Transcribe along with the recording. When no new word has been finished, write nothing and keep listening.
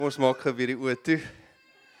Ons maak gou weer die oë toe.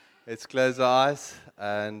 Let's close our eyes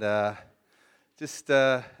and just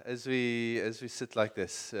as we sit like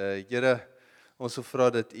this, Here, ons wil vra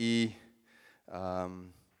dat U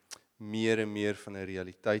meer en meer van 'n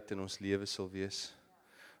realiteit in ons lewe sal wees.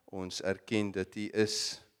 Ons erken dat U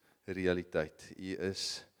is realiteit. U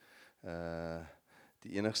is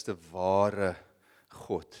die enigste ware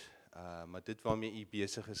God. Maar dit waarmee U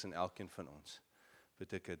besig is in elkeen van ons,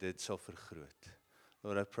 bid ek dit sal vergroot.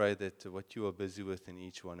 Lord, I pray that what you are busy with in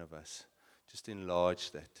each one of us, just enlarge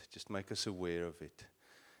that, just make us aware of it.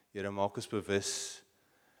 Here, maak ons bewus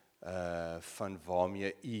van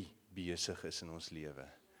waarmee U besig is in ons lewe.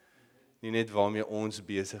 Nie net waarmee ons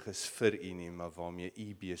besig is vir U nie, maar waarmee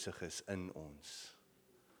U besig is in ons.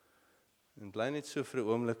 En bly net so vir 'n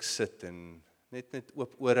oomblik sit en net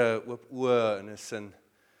oop ore, oop oë in 'n sin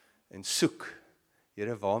en soek.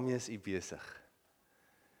 Here, waarmee is U besig?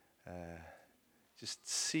 Just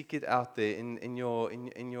seek it out there in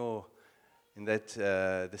that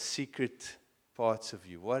the secret parts of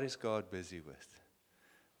you. What is God busy with?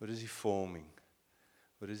 What is He forming?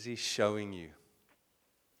 What is He showing you?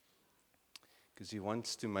 Because He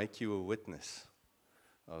wants to make you a witness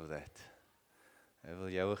of that. Hy wil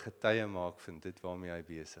jou 'n getuie maak van dit waarmee hy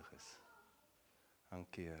besig is.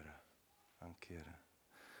 Dankie Here. Dankie Here.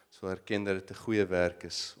 So erken dat dit 'n goeie werk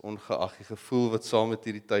is, ongeag die gevoel wat saam met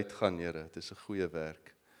hierdie tyd gaan, Here. Dit is 'n goeie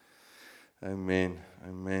werk. Amen.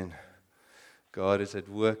 Amen. God is at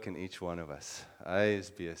work in each one of us. Hy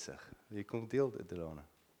is besig. Wie kom deel dit, Delana?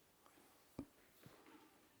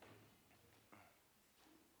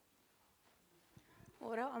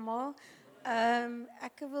 Ora almal.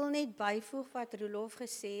 Ek wil net byvoeg wat Rolof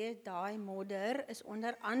gesê het, daai modder is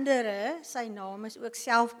onder andere, sy naam is ook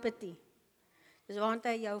selfpity. Dis waant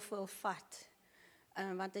hy jou wil vat.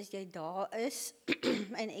 Want as jy daar is,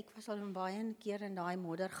 en ek was al baie 'n keer in daai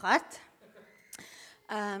moddergat.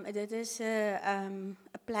 Dit is 'n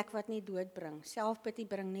plek wat nie dood bring. Selfpity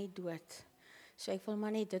bring nie dood. So ek wil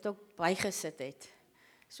maar net dit ook bygesit het.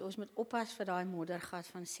 So ons moet oppas vir daai moddergat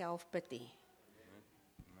van selfpity.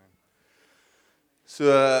 So,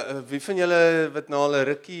 wie van julle wat na 'n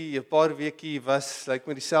rukkie, 'n paar weekie was, lyk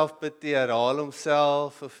met die selfpity, herhaal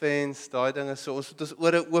homself, offense, daai dinge, so ons moet ons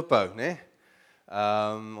ore oop hou, né?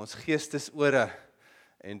 Ons geestesore.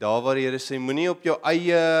 En daar waar die Here sê, moenie op jou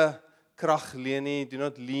eie krag leun nie, do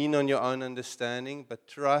not lean on your own understanding, but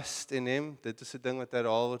trust in Him. Dit is 'n ding wat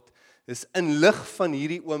herhaal word. Dis in lig van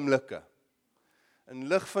hierdie oomblikke. In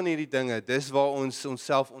lig van hierdie dinge, dis waar ons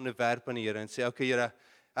onsself onderwerp aan die Here en sê, okay Here,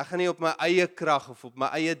 ek gaan nie op my eie krag of op my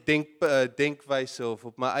eie denkwyse of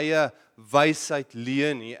op my eie wysheid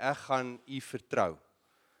leun nie, ek gaan U vertrou.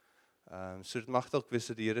 So dit mag dalk wees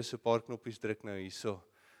dat die Here so 'n paar knoppies druk nou hierso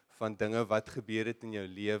van dinge wat gebeur het in jou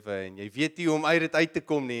lewe en jy weet nie hoe om uit dit uit te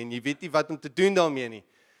kom nie en jy weet nie wat om te doen daarmee nie.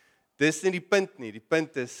 Dis nie die punt nie. Die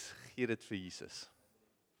punt is, gee dit vir Jesus.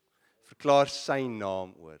 Verklaar sy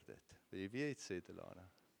naam oor dit. Wil jy weer iets sê, Delana?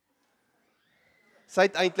 Sy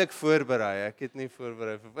het eintlik voorberei, ek het nie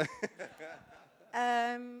voorberei vir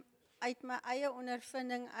Uit my eie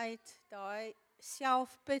ondervinding uit daai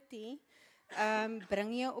selfpity,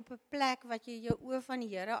 bring jy op 'n plek wat jy jou oë van die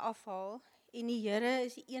Here afhaal en die Here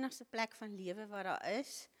is die enigste plek van lewe wat daar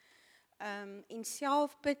is. En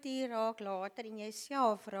selfpity raak later en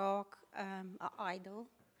jouself raak 'n idol.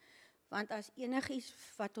 Want as enigiets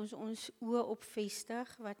wat ons oë op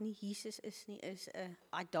vestig wat nie Jesus is nie, is 'n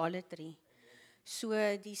idolatry. So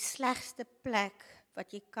die slegste plek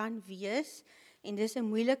wat jy kan wees, en dis 'n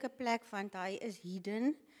moeilike plek want hy is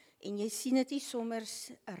hidden, en jy sien dit nie sommer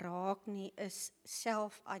raak nie, is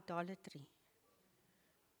self-idolatry.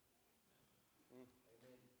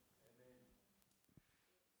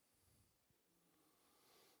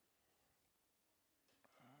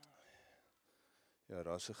 Ja,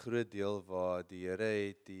 daar's 'n groot deel waar die Here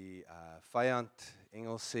het die vyand,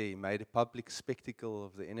 Engels sê, made a public spectacle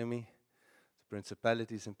of the enemy.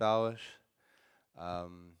 Principalities and powers.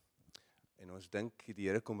 En ons dink die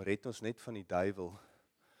Here kom red ons net van die duiwel.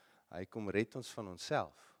 Hy kom red ons van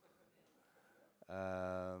onsself.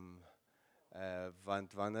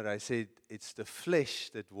 Want wanneer hy sê it's the flesh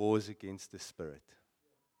that wars against the spirit.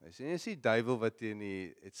 Hy sê nie is die duiwel wat teen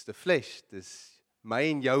die, it's the flesh, dis my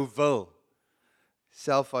en jou wil.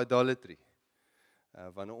 Self-idolatry.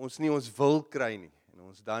 Wanneer ons nie ons wil kry nie en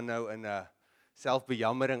ons dan nou in 'n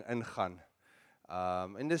selfbejammering ingaan.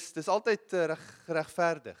 En dis altyd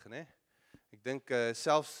regverdig, né? Ek dink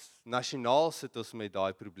selfs nasionaal sit ons met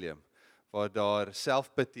daai probleem, waar daar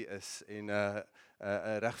selfpity is en 'n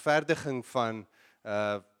regverdiging van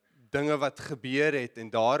dinge wat gebeur het en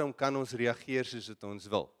daarom kan ons reageer soos dit ons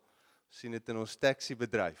wil. sien dit in ons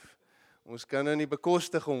taxi-bedryf. Ons kan nou nie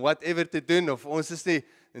bekostig om whatever te doen, of ons is nie,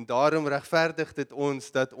 en daarom regverdig dit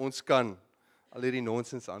ons, dat ons kan al hierdie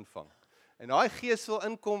nonsens aanvang. En daai gees wil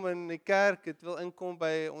inkom in die kerk, dit wil inkom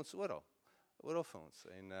by ons oral vir ons,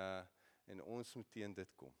 en ons moet teen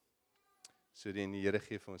dit kom. So die Here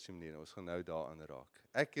gee vir ons die manier, ons gaan nou daaraan raak.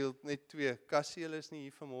 Ek het net 2, Cassie, hulle is nie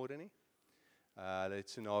hier vanmôre nie. Hulle het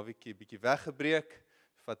so naweekie bietjie weggebreek,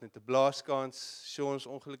 vat net 'n blaaskans, Sean is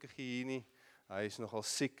ongelukkig hier nie, hy is nogal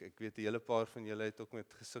siek, ek weet 'n hele paar van julle het ook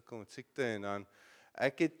met gesukkel met siekte, en dan,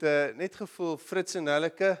 ek het net gevoel, Frits en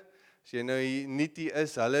Helleke, as jy nou hier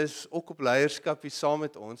is, hulle is ook op leierskap hier saam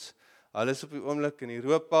met ons, hulle is op die oomblik in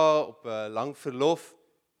Europa, op lang verlof,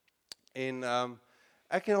 en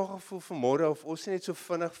ek het nog gevoel vanmôre, of ons net so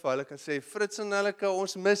vinnig vir hulle kan sê, Frits en Helleke,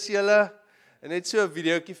 ons mis julle, en net so 'n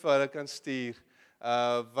videoetjie vir hulle kan stuur,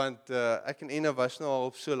 want ek en Ena was nou al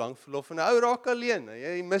op so lang verlof, en 'n ou raak alleen,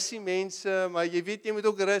 jy mis die mense, maar jy weet jy moet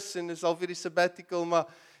ook rus, en dis al vir die sabbatical, maar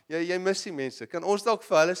jy mis die mense, kan ons dalk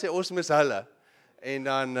vir hulle sê, ons mis hulle, en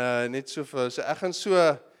dan net so vir, so ek gaan so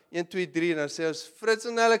 1, 2, 3, en dan sê ons, Frits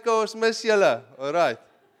en Helleke, ons mis julle, alright,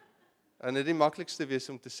 en dit die maklikste wees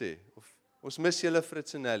om te sê, of ons mis julle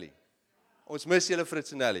Frits en Helly, ons mis julle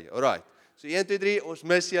Frits en Helly, alright, so 1, 2, 3, ons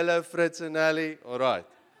mis julle Frits en Helly, alright,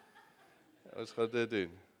 ons gaan dit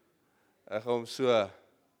doen, ek gaan hom so,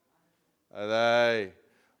 alright,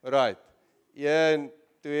 1,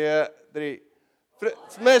 2, 3,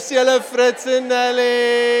 ons mis julle Frits en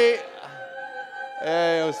Helly,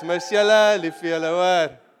 hey, ons mis julle, lief vir julle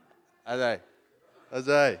hoor, alright,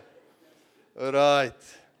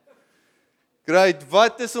 great,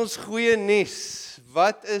 wat is ons goeie nuus?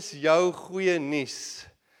 Wat is jou goeie nuus?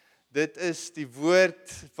 Dit is die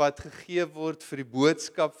woord wat gegee word vir die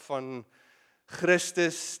boodskap van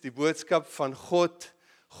Christus, die boodskap van God,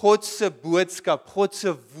 God se boodskap, God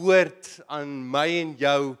se woord aan my en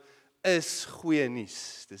jou is goeie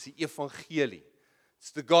nuus. Dis die evangelie.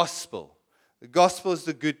 It's the gospel. The gospel is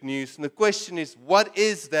the good news. And the question is, what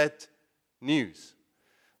is that news?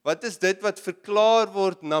 Wat is dit wat verklaar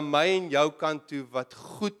word na my en jou kant toe wat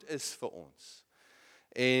goed is vir ons?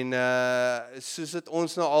 En soos dit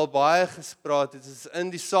ons nou al baie gespraat het, is in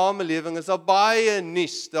die samelewing is daar baie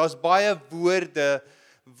nuus, daar's baie woorde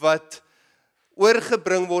wat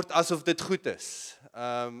oorgebring word asof dit goed is.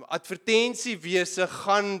 Advertensiewese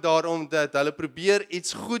gaan daarom dat hulle probeer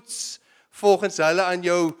iets goeds volgens hulle aan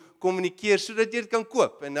jou kommunikeer sodat jy dit kan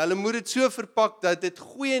koop, en hulle moet dit so verpak dat dit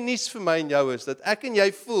goeie nuus vir my en jou is, dat ek en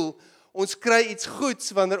jy voel ons kry iets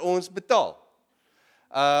goeds wanneer ons betaal.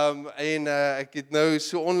 Ek het nou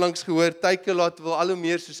so onlangs gehoor, Takealot wil al hoe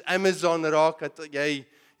meer soos Amazon raak, dat jy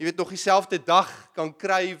weet nog dieselfde dag kan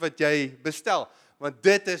kry wat jy bestel, want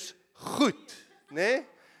dit is goed, né?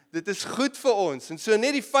 Dit is goed vir ons, en so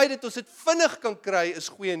net die feit dat ons dit vinnig kan kry, is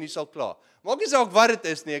goeie nuus al klaar. Maak nie saak wat dit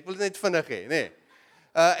is nie, ek wil dit net vinnig hê, né?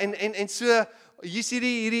 En so, hier is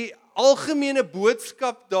hierdie algemene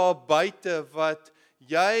boodskap daar buite, wat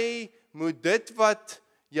jy moet dit wat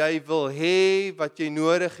jy wil hê, wat jy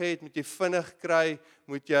nodig het, moet jy vinnig kry,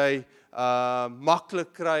 moet jy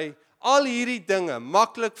maklik kry, al hierdie dinge,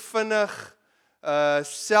 maklik, vinnig,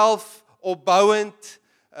 selfopbouend,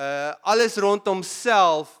 alles rondom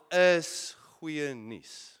self is goeie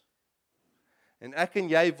nuus. En ek en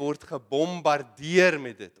jy word gebombardeer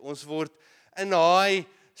met dit, ons word in daai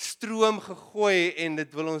stroom gegooi en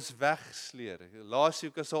dit wil ons wegsleer.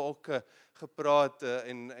 Laasweek is al ook gepraat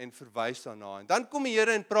en verwys daarna. En dan kom die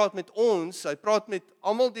Here en praat met ons, hy praat met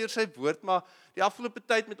almal deur sy woord, maar die afgelope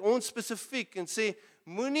tyd met ons spesifiek en sê,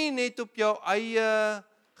 moenie net op jou eie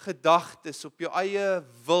gedagtes, op jou eie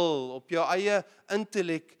wil, op jou eie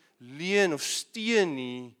intellek leun of steun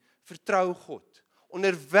nie, vertrou God.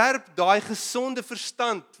 Onderwerp daai gesonde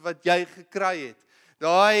verstand wat jy gekry het.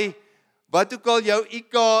 Daai wat ook al jou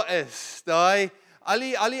IQ is, daai al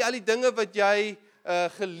die dinge wat jy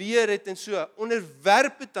geleer het en so,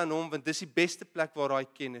 onderwerp dit aan hom, want dis die beste plek waar daai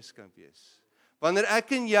kennis kan wees. Wanneer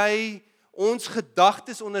ek en jy ons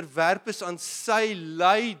gedagtes onderwerp is aan sy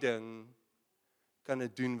leiding, kan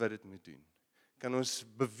dit doen wat dit moet doen. Kan ons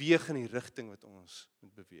beweeg in die rigting wat ons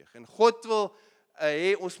moet beweeg. En God wil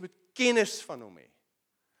hê ons moet kennis van hom hê.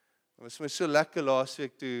 Dit was my so lekker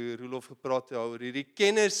laasweek toe Roelof gepraat het oor hierdie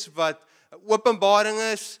kennis wat openbaring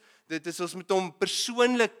is. Dit is ons moet hom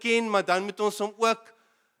persoonlik ken, maar dan moet ons hom ook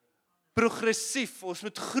progressief. Ons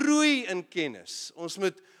moet groei in kennis. Ons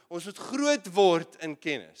moet groot word in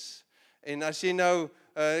kennis. En as jy nou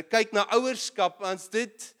kyk na ouerskap, as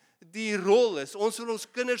dit die rol is, ons wil ons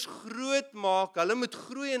kinders groot maak, hulle moet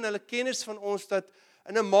groei in hulle kennis van ons, dat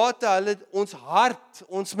in 'n mate hulle ons hart,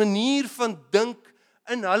 ons manier van dink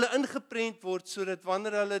in hulle ingeprent word, sodat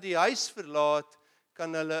wanneer hulle die huis verlaat,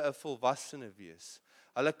 kan hulle 'n volwassene wees.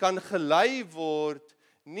 Hulle kan gelei word,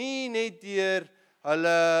 nie net deur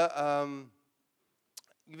hulle,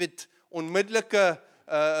 onmiddellike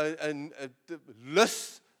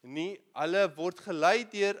lus nie, hulle word gelei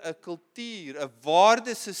deur 'n kultuur, 'n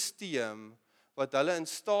waardesisteem, wat hulle in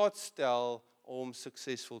staat stel om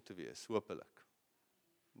suksesvol te wees, hopelik.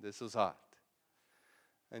 Dis ons hart.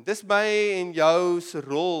 En dis my en jou se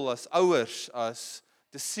rol as ouers, as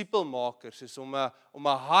disipelmakers, is om 'n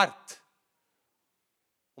hart,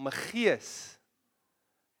 om 'n gees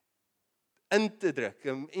in te druk,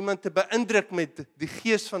 om iemand te beïndruk met die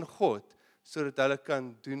gees van God, sodat hulle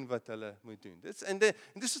kan doen wat hulle moet doen. Dis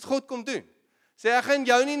wat God kom doen. Sê, ek gaan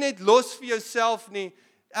jou nie net los vir jouself nie,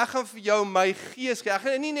 ek gaan vir jou my gees gee. Ek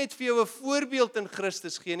gaan nie net vir jou 'n voorbeeld in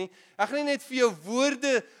Christus gee nie. Ek gaan nie net vir jou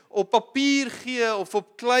woorde op papier gee of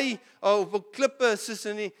op klei of op klippe soos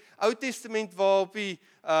in die Ou Testament waar op die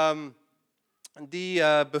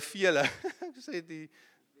bevele, ek sê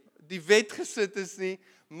die wet gesit is nie,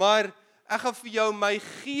 maar ek gaan vir jou my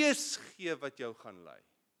gees gee wat jou gaan lei.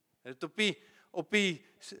 Dit op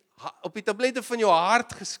die tablette van jou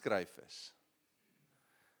hart geskryf is.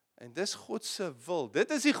 En dis God se wil.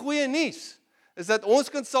 Dit is die goeie nuus. Is dat ons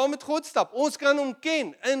kan saam met God stap. Ons kan hom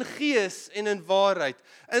ken in gees en in waarheid.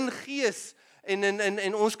 In gees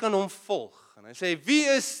en ons kan hom volg. En hy sê, wie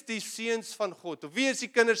is die seuns van God? Of wie is die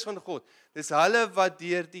kinders van God? Dis hulle wat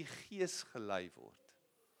deur die gees gelei word.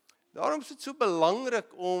 Daarom is dit so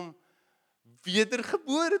belangrik om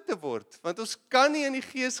wedergebore te word, want ons kan nie in die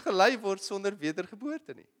gees gelei word sonder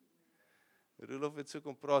wedergeboorte nie. Rudolf het so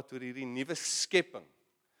kom praat oor hierdie nuwe skepping,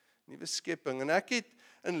 en ek het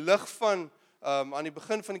in lig van, aan die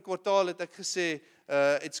begin van die kwartaal het ek gesê,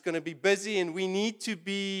 it's going to be busy and we need to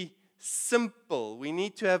be simple, we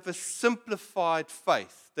need to have a simplified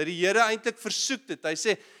faith, dat die Here eintlik versoek dit, hy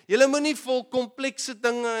sê, julle moet nie vol komplekse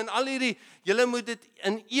dinge en al hierdie, julle moet dit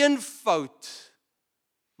in eenvoud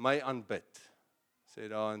my aanbid. Sê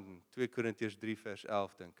daar in 2 Korintiërs 3 vers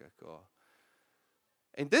 11 dink ek. Ja.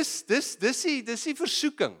 En dis die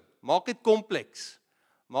versoeking. Maak dit kompleks.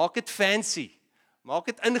 Maak dit fancy. Maak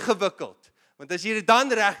dit ingewikkeld. Want as jy dit dan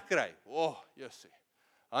reg kry, Jessie.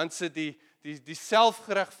 Dan sit die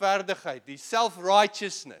selfgeregverdigheid, die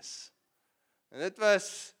self-righteousness. En dit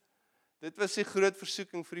was die groot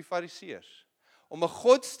versoeking vir die Fariseërs. Om 'n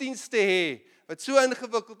godsdiens te hê wat so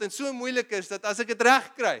ingewikkeld en so moeilik is dat as ek dit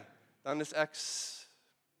reg kry, dan is ek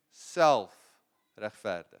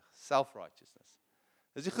selfregverdig, self-righteousness.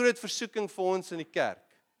 Dis die groot versoeking vir ons in die kerk.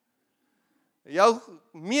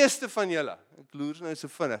 Meeste van julle, ek loer nou so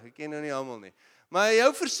vinnig, ek ken nou nie almal nie, maar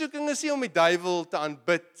jou versoeking is nie om die duiwel te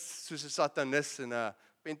aanbid soos 'n satanis en 'n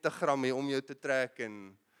pentagram hier om jou te trek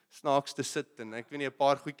en snaaks te sit en ek weet nie 'n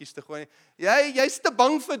paar goedjies te gooi nie. Jy's te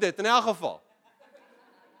bang vir dit in elk geval.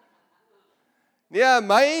 Nee,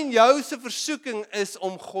 my en jou se versoeking is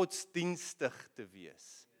om godsdienstig te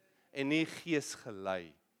wees en nie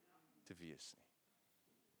geesgelei te wees nie.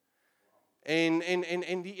 En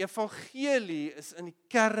die evangelie is in die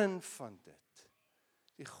kern van dit.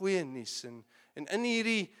 Die goeie nuus en in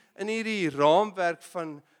hierdie raamwerk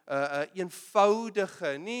van 'n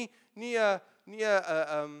eenvoudige, nie 'n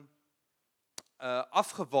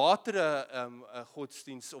afgewaterde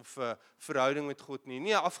godsdiens of verhouding met God nie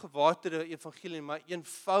 'n afgewaterde evangelie, maar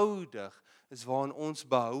eenvoudig is waarin ons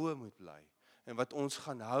behoue moet bly en wat ons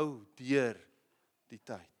gaan hou deur die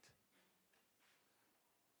tyd.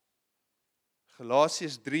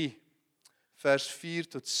 Galasiërs 3 vers 4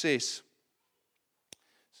 tot 6.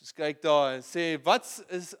 So kyk daar en sê,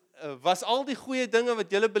 was al die goeie dinge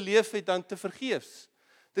wat julle beleef het dan te vergeefs?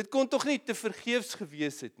 Dit kon tog nie te vergeefs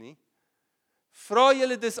gewees het nie. Vra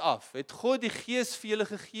julle dis af, het God die Gees vir julle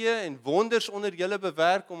gegee en wonders onder julle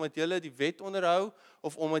bewerk omdat julle die wet onderhou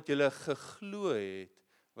of omdat julle geglo het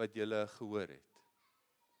wat julle gehoor het?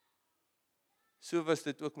 So was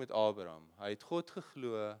dit ook met Abraham. Hy het God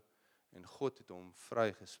geglo en God het hom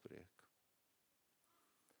vrygespreek.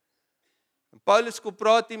 En Paulus kom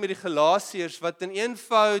praat hier met die Galasiërs wat in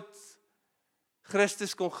eenvoud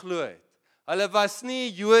Christus kon glo het. Hulle was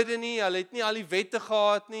nie Jode nie, hulle het nie al die wette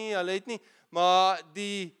gehad nie, hulle het nie, maar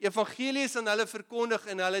die evangelie is aan hulle verkondig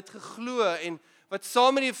en hulle het geglo en wat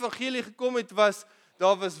saam met die evangelie gekom het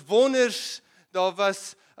daar was wonders, daar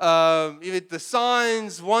was the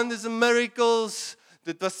signs, wonders and miracles,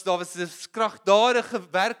 daar was 'n kragtadige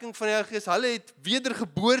werking van die Heilige Gees. Hulle het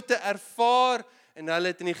wedergeboorte ervaar en hulle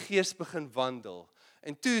het in die Gees begin wandel.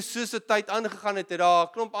 En toe, soos die tyd aangegaan het, daar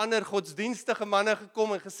 'n klomp ander godsdienstige manne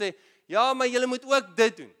gekom en gesê, ja, maar julle moet ook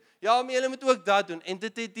dit doen. Ja, maar julle moet ook dat doen. En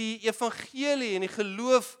dit het die evangelie en die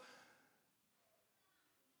geloof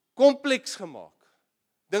kompleks gemaak.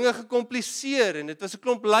 Dinge gekompliseer en dit was 'n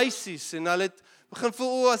klomp lysies en hulle het begin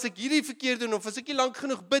voel, as ek hierdie verkeerd doen, of as ek nie lank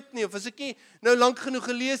genoeg bid nie, of as ek nie nou lank genoeg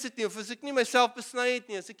gelees het nie, of as ek nie myself besny het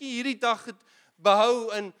nie, as ek nie hierdie dag het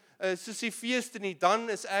behou in soos die feeste nie, dan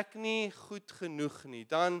is ek nie goed genoeg nie.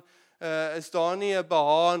 Dan is daar nie 'n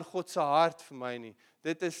behaag in God se hart vir my nie.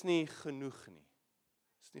 Dit is nie genoeg nie.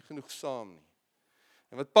 Dit is nie genoegsaam nie.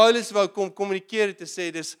 En wat Paulus wou kom kommunikeer het te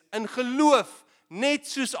sê, dis in geloof, net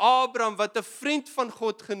soos Abraham wat 'n vriend van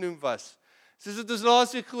God genoem was. Soos wat ons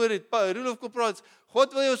laasweek gehoor het, Rudolf kom praat,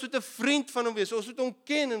 God wil hê ons moet 'n vriend van hom wees, ons moet hom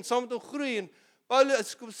ken en saam met hom groei. En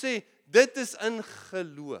Paulus kom sê, dit is in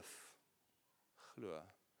geloof. Glo.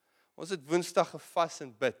 Ons het Woensdag gevas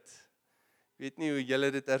en bid. Weet nie hoe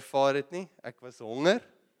julle dit ervaar het nie. Ek was honger.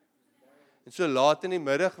 En so laat in die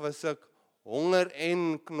middag was ek honger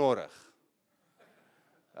en knorrig.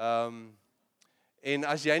 En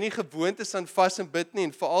as jy nie gewoond is aan vas en bid nie,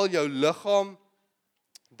 en veral jou liggaam,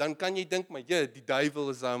 dan kan jy dink, maar die duiwel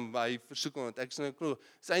is aan hy versoek my, want ek is nou knorrig.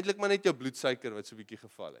 Dit is eintlik maar net jou bloedsuiker wat so 'n bietjie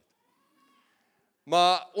geval het.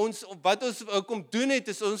 Maar wat ons kom doen het,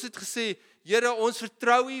 is ons het gesê, Here, ons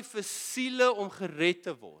vertrou U vir siele om gered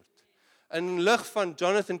te word. In lig van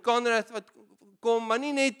Jonathan Conrad wat kom, maar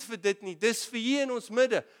nie net vir dit nie, dis vir hier in ons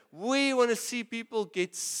midde. We want to see people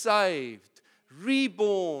get saved,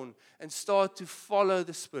 reborn, and start to follow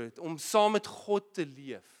the Spirit, om saam met God te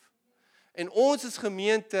leef. En ons as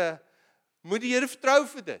gemeente, moet die Here vertrou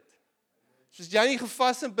vir dit. Soos jy nie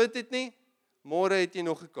gevas en bid het nie, môre het jy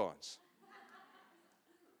nog 'n kans.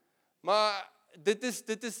 Maar dit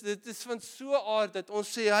is van so aard dat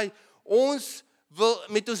ons sê, hy, ons wil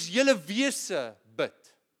met ons hele wese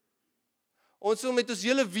bid. Ons wil met ons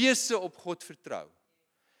hele wese op God vertrou.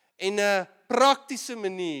 En 'n praktiese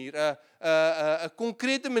manier, 'n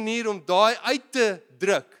konkrete manier om daai uit te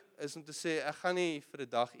druk, is om te sê, ek gaan nie vir 'n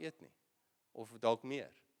dag eet nie, of dalk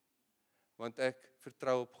meer, want ek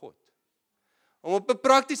vertrou op God. Om op 'n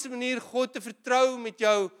praktiese manier God te vertrou met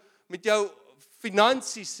jou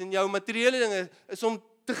finansies en jou materiële dinge, is om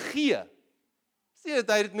te gee. Sê dat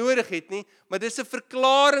hy dit nodig het nie, maar dis 'n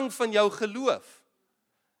verklaring van jou geloof.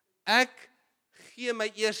 Ek gee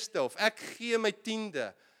my eerste, of ek gee my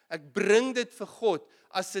 10de. Ek bring dit vir God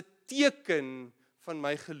as 'n teken van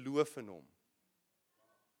my geloof in hom.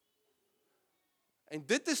 En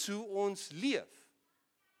dit is hoe ons leef.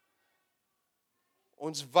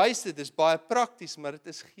 Ons wys dit is baie prakties, maar dit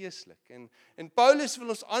is geestelik. En Paulus wil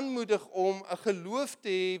ons aanmoedig om 'n geloof te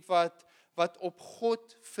hê wat op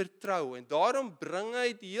God vertrou. En daarom bring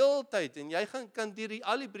hy die hele tyd, en jy kan deur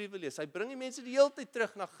al die briewe lees, hy bring die mense die hele tyd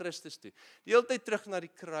terug na Christus toe, die hele tyd terug na die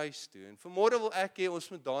kruis toe. En vanmôre wil ek hê ons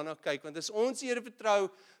moet daarna kyk, want as ons die Here vertrou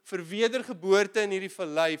vir wedergeboorte in hierdie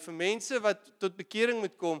vallei, vir mense wat tot bekering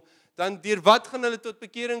moet kom, dan deur wat gaan hulle tot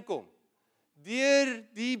bekering kom? Deur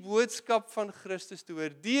die boodskap van Christus te hoor,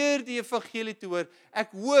 deur die evangelie te hoor.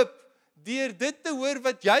 Ek hoop deur dit te hoor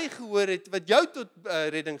wat jy gehoor het, wat jou tot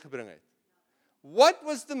redding gebring het. What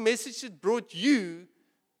was the message that brought you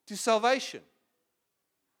to salvation?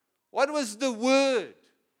 What was the word?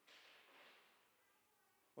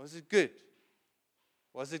 Was it good?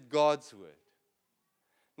 Was it God's word?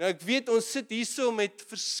 Nou ek weet ons sit hierso met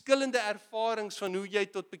verskillende ervarings van hoe jy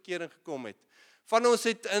tot bekering gekom het. Van ons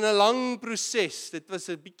het in 'n lang proses, dit was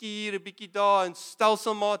 'n bietjie hier, 'n bietjie daar, en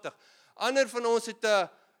stelselmatig. Ander van ons het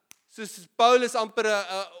soos Paulus amper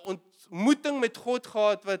 'n ontmoeting met God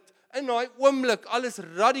gehad, wat in daai oomblik alles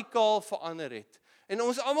radikaal verander het. En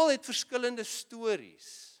ons almal het verskillende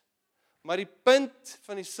stories. Maar die punt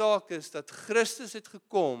van die saak is dat Christus het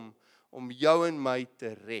gekom om jou en my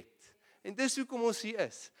te red. En dis hoekom ons hier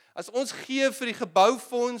is. As ons gee vir die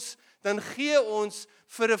geboufonds, dan gee ons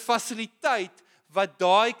vir 'n fasiliteit wat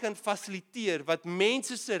daai kan fasiliteer, wat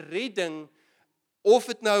mense se redding, of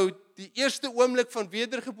dit nou die eerste oomblik van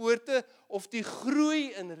wedergeboorte of die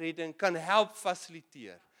groei in redding kan help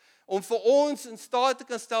fasiliteer. Om vir ons in staat te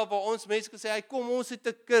kan stel waar ons mense kan sê, hey, kom ons het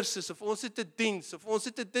 'n kursus, of ons het 'n diens, of ons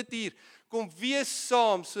het 'n dit hier. Kom wees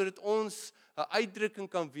saam sodat ons 'n uitdrukking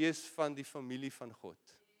kan wees van die familie van God.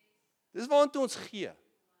 Dis waartoe ons gee.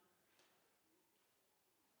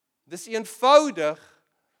 Dis eenvoudig,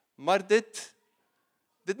 maar dit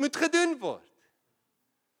moet gedoen word.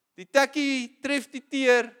 Die tekkie tref die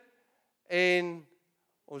teer en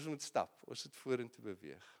ons moet stap. Ons moet vorentoe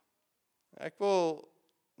beweeg. Ek wil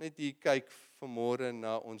net hier kyk vanmôre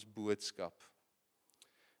na ons boodskap.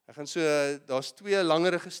 Ek gaan daar's 2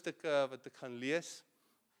 langerige stukke wat ek gaan lees.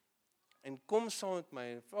 En kom saam met my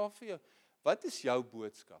en vra vir jou, wat is jou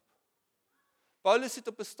boodskap? Paulus het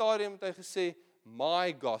op 'n stadium het hy gesê,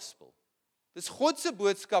 my gospel. Dis God se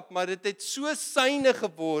boodskap, maar dit het so syne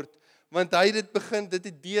geword, want hy dit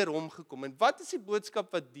het deur hom gekom. En wat is die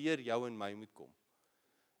boodskap wat deur jou en my moet kom?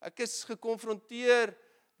 Ek is gekonfronteer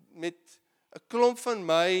met 'n klomp van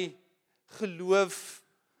my geloof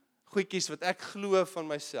goedjies wat ek glo van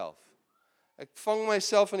myself. Ek vang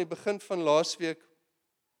myself aan die begin van laasweek.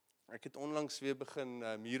 Ek het onlangs weer begin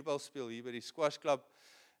muurbal speel hier by die squash club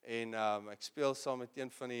en ek speel saam met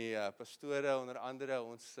een van die pastore, onder andere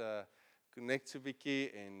ons connect so 'n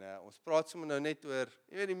bietjie en ons praat sommer nou net oor,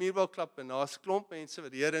 jy weet die muurbalklap en daar's klomp mense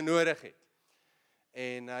wat die Here nodig het.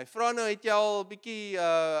 En hy vra nou, het jy al 'n bietjie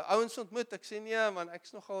ouens ontmoet? Ek sê nee man,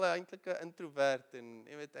 ek's nogal eintlik 'n introvert en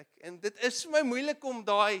jy weet en dit is vir my moeilik om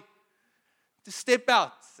daai to step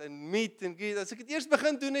out en meet en greet. As ek dit eers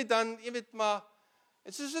begin doen het dan, jy weet maar,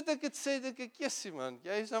 en soos wat ek het sê, dink ek, jessie man,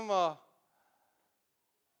 jy is nou maar,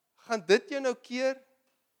 gaan dit jou nou keer?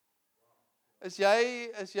 Is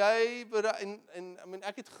jy en I mean,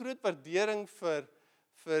 ek het groot waardering vir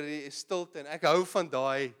die stilte en ek hou van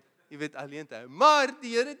daai, jy weet, alleen te hou. Maar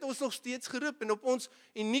die Here het ons nog steeds geroep en op ons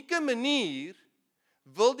unieke manier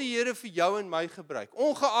wil die Here vir jou en my gebruik.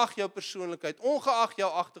 Ongeag jou persoonlikheid, ongeag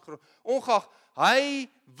jou agtergrond, ongeag, hy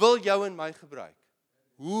wil jou en my gebruik.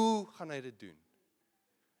 Hoe gaan hy dit doen?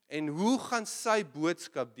 En hoe gaan sy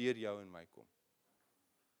boodskap deur jou en my kom?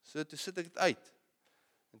 So toe sit ek dit uit.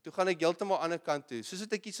 En toe gaan ek heeltemal aan die ander kant toe. Soos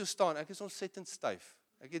wat ek hier so staan, ek is ontsettend styf.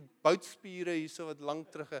 Ek het boutspiere hierso wat lank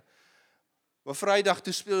terug. Maar Vrydag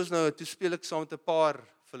toe speel ek saam met 'n paar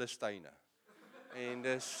Filistyne. En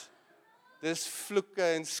dis vloeke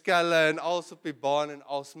en skelle en alles op die baan en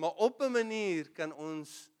alles, maar op 'n manier kan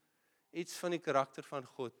ons iets van die karakter van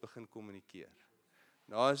God begin kommunikeer.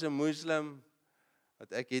 Daar is 'n moslim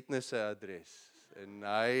wat ek het nou sy adres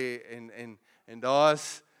en en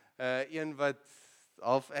daar's een wat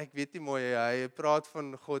half ek weet nie mooi hy praat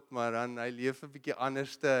van God maar dan hy leef 'n bietjie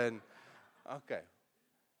anderste en okay.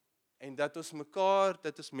 En dat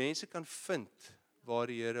ons mense kan vind waar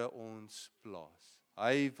die Here ons plaas.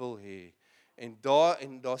 Hy wil hê en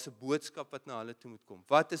daar's 'n boodskap wat na hulle toe moet kom.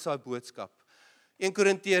 Wat is daai boodskap? 1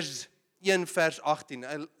 Korintiërs 1 vers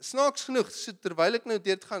 18. Snaaks genoeg, so terwyl ek nou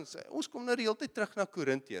deur dit gaan, ons kom nou die hele tyd terug na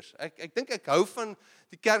Korintiërs. Ek dink ek hou van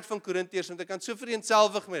die kerk van Korintiërs want ek kan so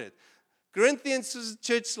vereenselwig met dit. Corinthians is a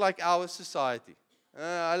church like our society.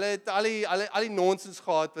 Hulle het al die nonsens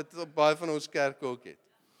gehad wat baie van ons kerke ook het.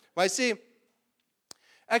 Maar hy sê,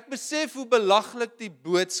 ek besef hoe belaglik die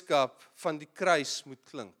boodskap van die kruis moet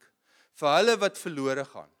klink vir hulle wat verlore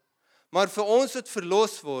gaan. Maar vir ons wat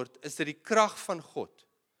verlos word, is dit die krag van God.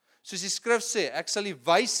 Soos die skrif sê, ek sal die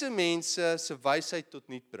wyse mense se wysheid tot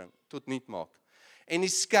niet maak. En die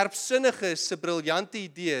skerpsinniges se briljante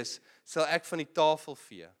idees sal ek van die tafel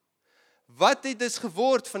vee. Wat het dus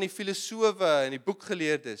geword van die filosowe en die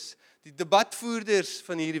boekgeleerdes, die debatvoerders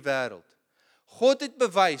van hierdie wêreld? God het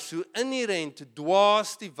bewys hoe inherent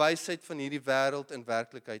dwaas die wysheid van hierdie wêreld in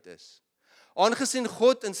werklikheid is. Aangesien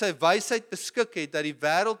God in sy wysheid beskik het dat die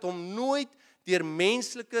wêreld hom nooit deur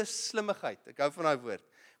menslike slimmigheid, ek hou van daai woord,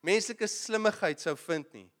 menslike slimmigheid sou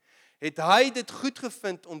vind nie, het hy dit goed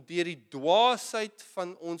gevind om deur die dwaasheid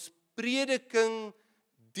van ons prediking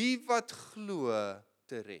die wat glo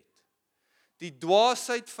te red. Die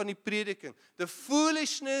dwaasheid van die prediking, the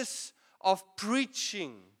foolishness of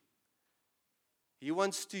preaching, he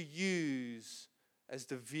wants to use as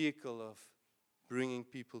the vehicle of bringing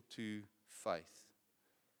people to faith,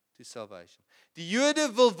 to salvation. Die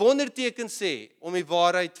Jode wil wondertekens sê om die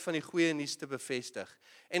waarheid van die goeie nuus te bevestig.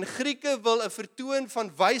 En Grieke wil 'n vertoon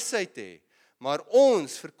van wysheid hê, maar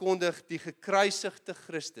ons verkondig die gekruisigde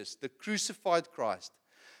Christus, the crucified Christ.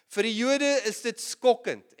 Vir die Jode is dit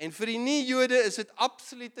skokkend en vir die nie-Jode is dit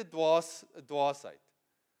absolute dwaasheid.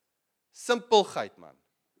 Simpelheid man.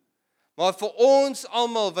 Maar vir ons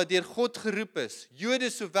almal wat deur God geroep is, Jode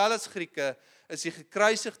sowel as Grieke, is die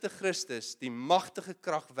gekruisigde Christus die magtige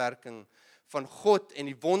kragwerking van God en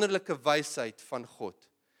die wonderlike wysheid van God.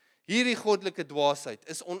 Hierdie goddelike dwaasheid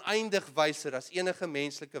is oneindig wyser as enige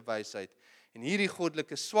menslike wysheid en hierdie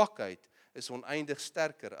goddelike swakheid is oneindig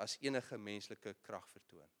sterker as enige menslike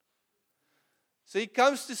kragvertoon. So he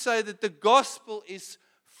comes to say that the gospel is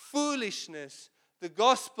foolishness, the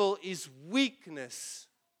gospel is weakness,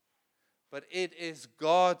 but it is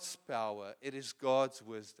God's power, it is God's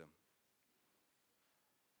wisdom.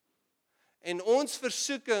 En ons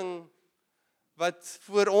versoeking wat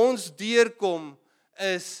voor ons deurkom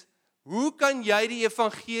is, hoe kan jy die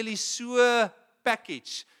evangelie so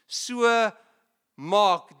package, so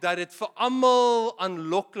maak dat dit vir almal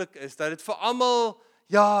aanloklik is, dat dit vir almal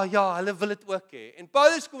Ja, hulle wil dit ook hê. En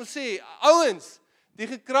Paulus kom sê, ouens, die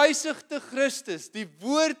gekruisigde Christus, die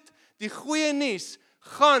woord, die goeie nuus,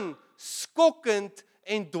 gaan skokkend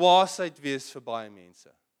en dwaasheid wees vir baie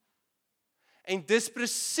mense. En dis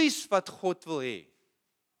presies wat God wil hê.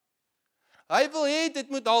 Hy wil hê dit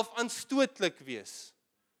moet half aanstootlik wees.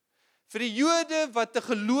 Vir die Jode wat 'n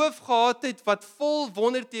geloof gehad het wat vol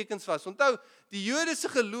wondertekens was. Onthou, die Jode se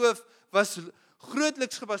geloof was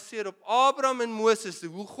grootliks gebaseer op Abraham en Moses,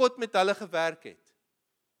 hoe God met hulle gewerk het.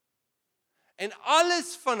 En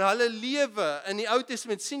alles van hulle lewe in die Ou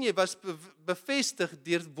Testament sien jy was bevestig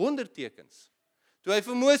deur wondertekens. Toe hy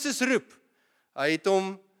vir Moses roep, hy het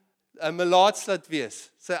hom 'n melaats laat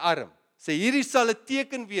wees, sy arm. Sê hierdie sal 'n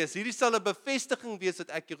teken wees, hierdie sal 'n bevestiging wees dat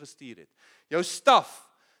ek jou gestuur het. Jou staf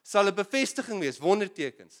sal 'n bevestiging wees,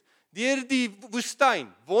 wondertekens. Deur die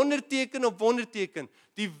woestyn, wonderteken op wonderteken,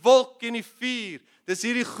 die wolk en die vuur. Dis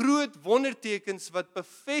hierdie groot wondertekens wat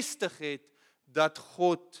bevestig het dat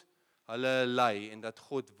God hulle lei en dat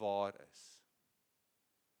God waar is.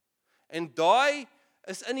 En daai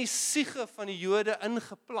is in die siege van die Jode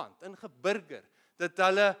ingeplant, ingeburger, dat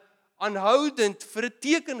hulle aanhoudend vir 'n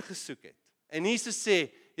teken gesoek het. En Jesus sê,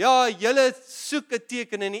 ja, julle soek 'n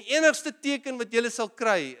teken en die enigste teken wat julle sal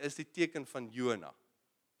kry is die teken van Jona.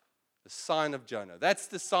 The sign of Jonah. That's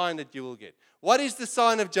the sign that you will get. What is the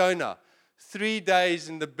sign of Jonah? 3 days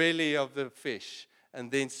in the belly of the fish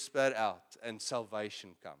and then spat out and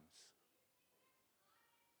salvation comes.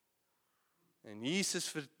 En Jesus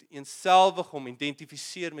vereenselwig hom,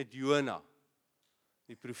 identifiseer met Jona,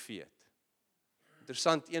 die profeet.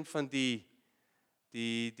 Interessant, een van die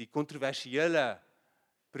kontroversiële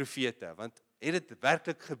profete, want het dit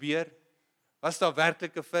werklik gebeur? Was daar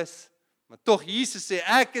werklik 'n vis? Maar tog Jesus sê,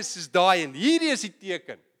 ek is soos daai en hierdie is die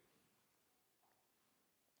teken.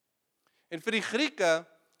 En vir die Grieke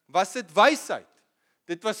was dit wysheid.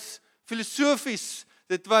 Dit was filosofies,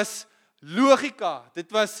 dit was logika, dit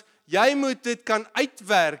was, jy moet dit kan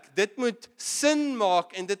uitwerk, dit moet sin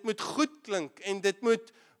maak en dit moet goed klink en dit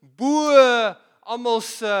moet bo almal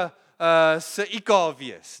se IQ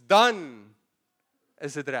wees. Dan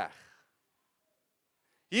is dit reg.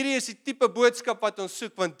 Hierdie is die tipe boodskap wat ons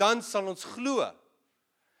soek, want dan sal ons glo.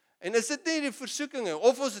 En is dit nie die versoekinge,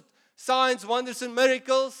 of ons het signs, wonders and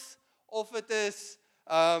miracles, of het is,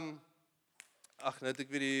 nou het ek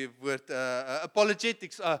weer die woord,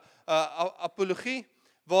 apologetics, apologie,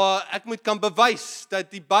 waar ek moet kan bewys, dat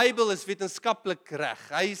die Bybel is wetenskaplik reg,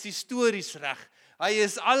 hy is histories reg, hy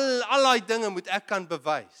is al die dinge moet ek kan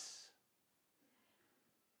bewys.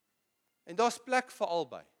 En daar's plek vir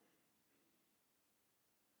albei.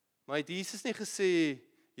 Maar het Jesus nie gesê,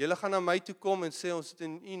 julle gaan na my toe kom en sê, ons het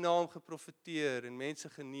in u naam geprofeteer en mense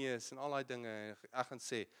genees en al die dinge, en ek gaan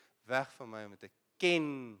sê, weg van my, want ek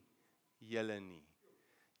ken julle nie.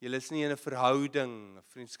 Julle is nie in 'n verhouding, 'n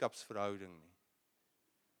vriendskapsverhouding nie.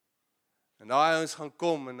 En daai ouens gaan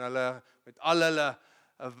kom en hulle, met al hulle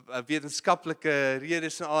wetenskaplike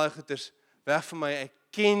redes en al die goeters, weg van my, ek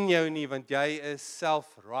ken jou nie, want jy is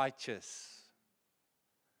self-righteous.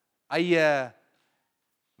 Eie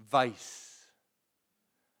wys.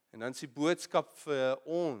 En dan is die boodskap vir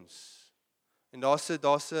ons, en daar's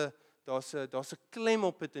 'n klem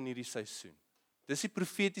op dit in hierdie seisoen. Dis die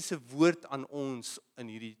profetiese woord aan ons in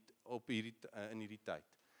hierdie tyd.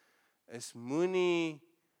 Is moenie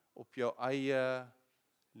op jou eie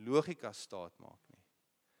logika staat maak nie.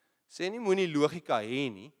 Sê nie moenie logika hê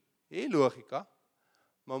nie, hê logika,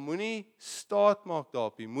 maar moenie staat maak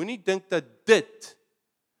daarop nie. Moenie dink dat dit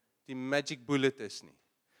die magic bullet is nie.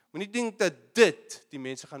 Moenie dink dat dit die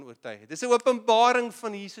mense gaan oortuig. Dis 'n openbaring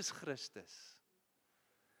van Jesus Christus.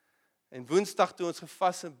 En Woensdag toe ons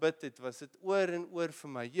gevas en bid het, was dit oor en oor vir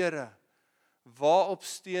my, Here, waarop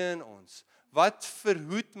steun ons? Wat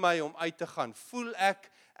verhoed my om uit te gaan? Voel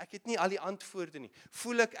ek het nie al die antwoorde nie.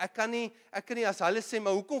 Voel ek kan nie as hulle sê,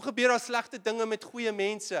 maar hoekom gebeur daar slegte dinge met goeie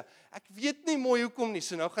mense? Ek weet nie mooi hoekom nie,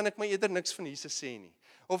 so nou gaan ek my eerder niks van Jesus sê nie.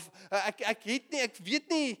 Of ek weet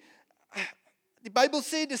nie, die Bybel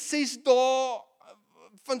sê dis 6 dae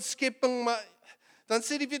van skepping, maar dan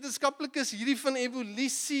sê die wetenskaplikes hierdie van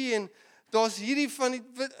evolusie en daar's hierdie van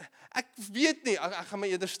ek weet nie, ek gaan my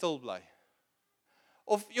eerder stil bly.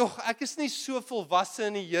 Of ek is nie so volwasse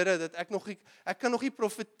in die Here dat ek kan nog nie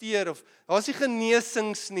profeteer of daar's nie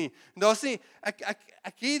genesings nie. Daar's nie ek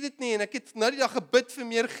het dit nie en ek het nou die dag gebid vir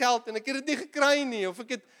meer geld en ek het dit nie gekry nie of ek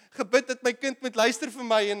het gebid dat my kind moet luister vir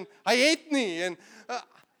my en hy het nie en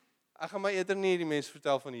ek gaan my eerder nie die mense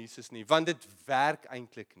vertel van Jesus nie, want dit werk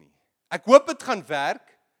eintlik nie. Ek hoop dit gaan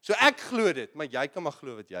werk, so ek glo dit, maar jy kan maar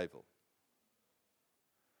glo wat jy wil.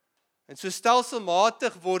 En so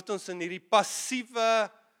stelselmatig word ons in hierdie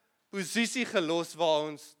passiewe posisie gelos waar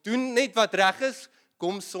ons doen net wat reg is,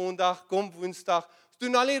 kom Sondag, kom Woensdag, ons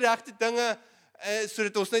doen al die regte dinge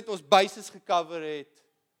sodat ons net ons bases gecover het.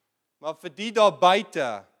 Maar vir die daar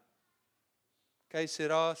buite, okay,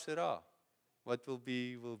 sera, what will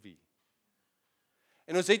be, will be.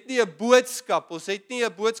 En ons het nie 'n boodskap,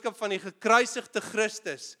 van die gekruisigde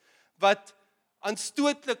Christus, wat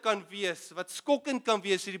aanstootlik kan wees, wat skokkend kan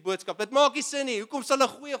wees hierdie boodskap. Dit maak nie sin nie, hoekom sal 'n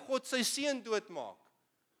goeie God sy seun doodmaak?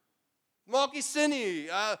 Maak nie sin nie,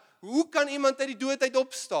 hoe kan iemand uit die dood uit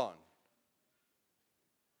opstaan?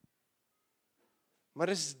 Maar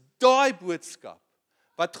is daai boodskap,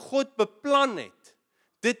 wat God beplan het,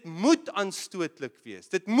 dit moet aanstootlik wees,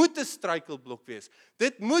 dit moet 'n struikelblok wees,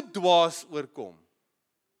 dit moet dwaas oorkom.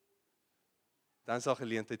 Dan sal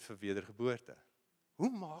geleentheid vir wedergeboorte. Hoe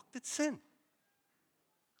maak dit sin?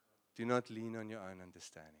 Do not lean on your own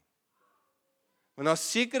understanding. Want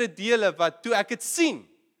daar's sekere dele wat, toe ek het sien,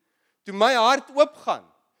 toe my hart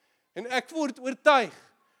oopgaan, en ek word oortuig,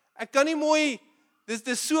 ek kan nie mooi,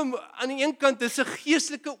 dis so, aan die een kant, dis 'n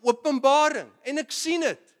geestelike openbaring, en ek sien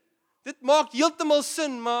dit. Dit maak heeltemal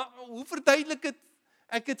sin, maar hoe verduidelik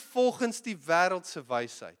ek het volgens die wêreldse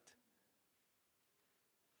wysheid?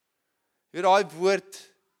 Hier daai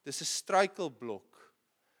woord, dis 'n struikelblok.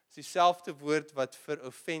 Dis dieselfde woord wat vir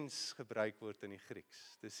offense gebruik word in die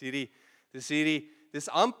Grieks. Dis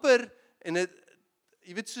amper, en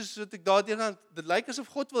jy weet soos wat ek daardeur gaan, dit lyk asof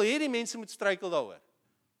God wil hê die mense moet struikel daaroor.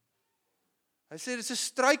 Hy sê, dit is 'n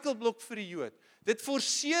struikelblok vir die Jood. Dit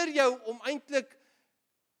forceer jou om eintlik,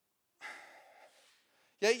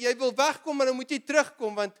 jy wil wegkom, maar dan moet jy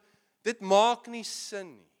terugkom, want dit maak nie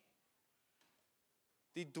sin nie.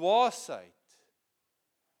 Die dwaasheid.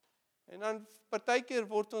 En dan partykeer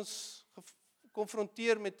word ons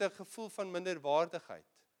gekonfronteer met 'n gevoel van minderwaardigheid.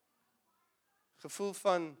 Gevoel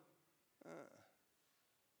van,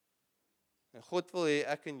 en God wil hê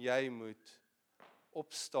ek en jy moet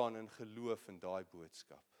opstaan in geloof in daai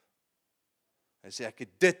boodskap. Hy sê ek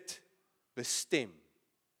het dit bestem.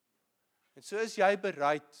 En so is jy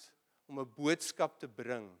bereid om 'n boodskap te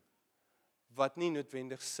bring wat nie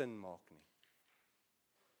noodwendig sin maak nie.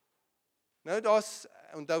 Nou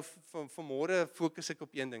onthou vanmôre fokus ek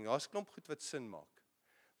op een ding. Daar's klomp goed wat sin maak.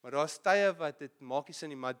 Maar daar's tye wat dit maak nie sin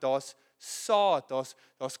nie, maar daar's saad,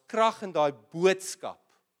 daar's krag in daai boodskap.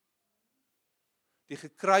 Die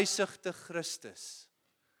gekruisigde Christus.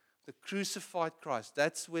 The crucified Christ.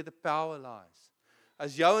 That's where the power lies.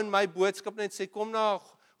 As jou en my boodskap net sê, kom na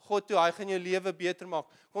God toe, hy gaan jou lewe beter maak.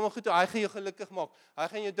 Kom na God toe, hy gaan jou gelukkig maak. Hy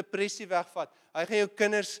gaan jou depressie wegvat. Hy gaan jou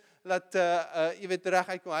kinders laat jy weet reg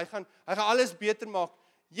uitkom. Hy gaan alles beter maak.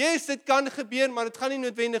 Yes, dit kan gebeur, maar dit gaan nie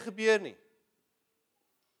noodwendig gebeur nie.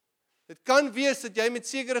 Dit kan wees dat jy met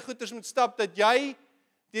sekere goeders moet stap, dat jy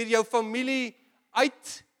deur jou familie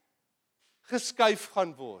uitgeskuif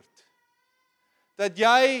gaan word. Dat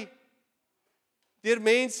jy deur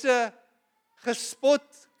mense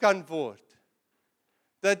gespot kan word.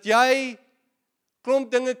 Dat jy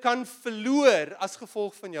klomp dinge kan verloor as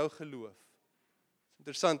gevolg van jou geloof.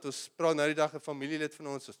 Interessant, ons praat nou die dag 'n familielid van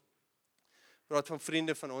ons, praat van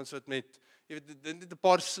vriende van ons wat met, jy weet, dit 'n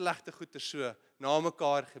paar slegte goeie so na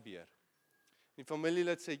mekaar gebeur. Die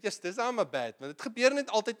familielid sê, "Yes, dis ama bad, maar dit gebeur net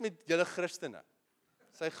altyd met julle Christene."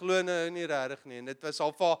 Sy glo nou nie regtig nie, en dit was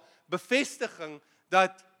al 'n bevestiging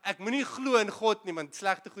dat ek moenie glo in God nie, want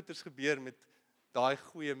slegte goeders gebeur met daai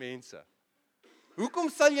goeie mense. Hoekom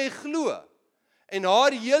sal jy glo? En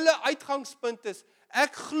haar hele uitgangspunt is,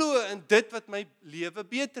 ek glo in dit wat my lewe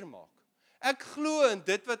beter maak. Ek glo in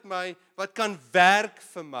dit wat kan werk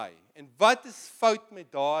vir my. En wat is fout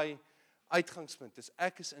met daai uitgangspunt?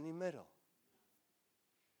 Ek is in die middel.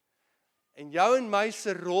 En jou en my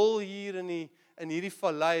se rol hier in hierdie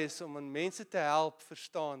vallei is om aan mense te help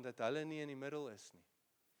verstaan dat hulle nie in die middel is nie.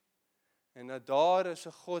 En dat daar is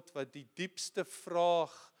 'n God wat die diepste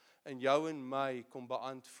vraag in jou en my kom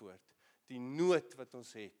beantwoord. Die nood wat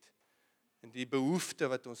ons het. En die behoefte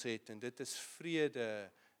wat ons het. En dit is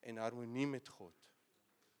vrede en harmonie met God.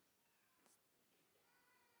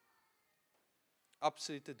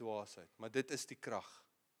 Absolute dwaasheid. Maar dit is die krag.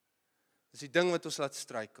 Dis die ding wat ons laat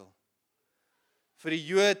struikel. Vir die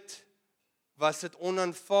Jood was dit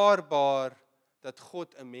onaanvaarbaar dat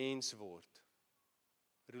God 'n mens word.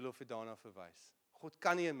 Rolof het daarna verwys. God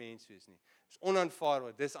kan nie 'n mens wees nie. Dit is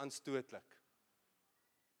onaanvaarbaar, dis aanstootlik.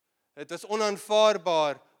 Dit is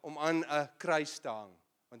onaanvaarbaar om aan 'n kruis te hang,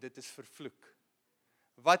 want dit is vervloek.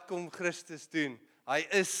 Wat kom Christus doen? Hy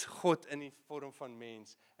is God in die vorm van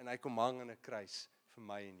mens, en hy kom hang aan 'n kruis vir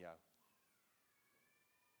my en jou.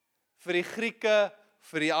 Vir die Grieke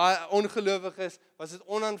vir die ongelowiges was dit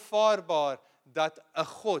onaanvaarbaar dat 'n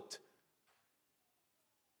God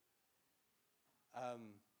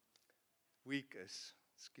weak is.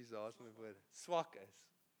 Ekskuus, daar's my woord. Swak is.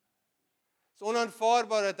 Dit is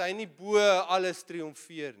onaanvaarbaar dat hy nie bo alles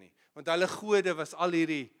triomfeer nie, want hulle gode was al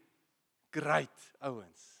hierdie great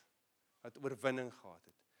ouens wat oorwinning gehad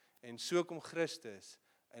het. En so kom Christus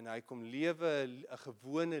en hy kom lewe 'n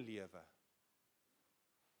gewone lewe.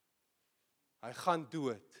 Hy gaan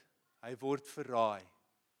dood. Hy word verraai.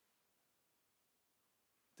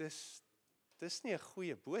 Dis nie 'n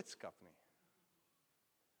goeie boodskap nie.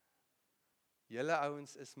 Julle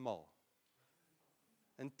ouens is mal.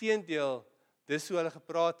 Inteendeel, dis hoe hulle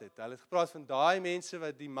gepraat het. Hulle het gepraat van daai mense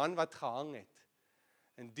wat die man wat gehang het.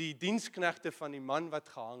 En die diensknegte van die man wat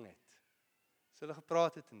gehang het. So hulle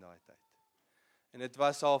gepraat het in daai tyd. En dit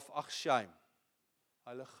was half, ag shame.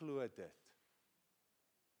 Hulle glo dit.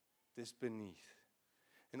 Dis beneath.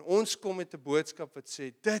 En ons kom met 'n boodskap wat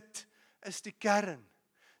sê, dit is die kern.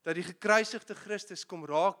 Dat die gekruisigde Christus kom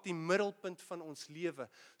raak die middelpunt van ons lewe.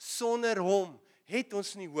 Sonder hom het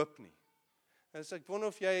ons nie hoop nie. En so ek wonder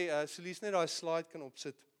of jy, Celise net daai slide kan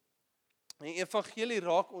opsit. Die evangelie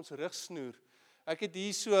raak ons rigsnoer. Ek het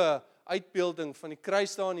hier so 'n uitbeelding van die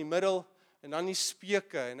kruis daar in die middel, en dan die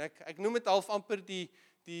speke, en ek noem dit half amper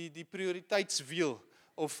die prioriteitswiel,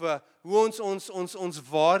 of hoe ons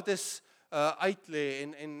waardes uitlê,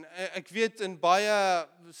 en ek weet in baie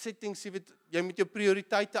settings, jy moet jou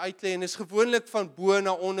prioriteite uitlê, en is gewoonlik van bo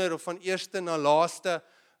na onder, of van eerste na laaste,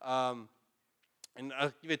 en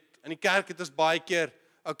ek weet, in die kerk het ons baie keer,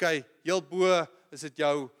 okay, heel bo is dit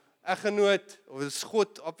jou eggenoot, of is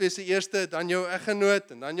God obviously eerste, dan jou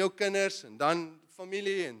eggenoot, en dan jou kinders, en dan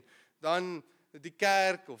familie, en dan die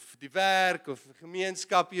kerk, of die werk, of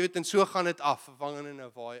gemeenskap, jy weet, en so gaan dit af, afhangende na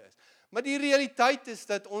waar jy is. Maar die realiteit is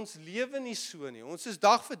dat ons lewe nie so nie. Ons is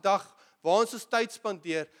dag vir dag waar ons tyd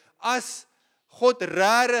spandeer. As God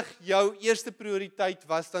regtig jou eerste prioriteit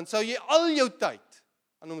was, dan sou jy al jou tyd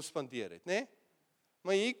aan hom spandeer het, né?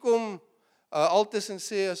 Maar hier kom Altus en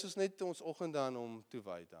sê, as ons net ons oggend aan hom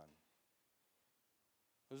toewy dan.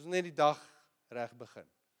 Ons net die dag reg begin.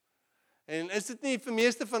 En is dit nie vir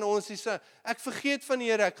meeste van ons ek vergeet van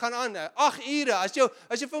die Here, ek gaan aan, 8 ure,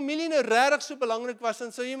 as jou familie nou regtig so belangrik was,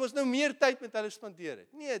 dan sou jy mos nou meer tyd met hulle spandeer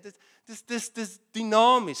het. Nee, dis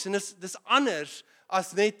dinamies, en dis anders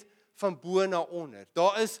as net van bo na onder.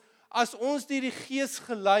 As ons deur die Gees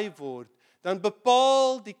gelei word, dan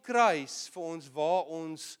bepaal die kruis vir ons waar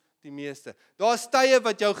ons die meeste. Daar's tye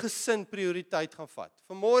wat jou gesin prioriteit gaan vat.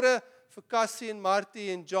 Vanmôre vir Cassie en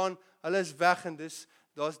Martie en John, hulle is weg en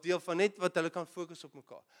daar's deel van net wat hulle kan fokus op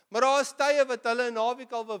mekaar. Maar daar is tye wat hulle 'n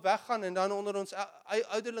naweek al wil weggaan, en dan onder ons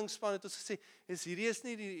ouderlingsspan het ons gesê, hierdie is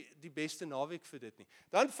nie die beste naweek vir dit nie.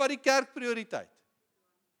 Dan vat die kerk prioriteit.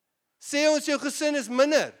 Sê ons jou gesin is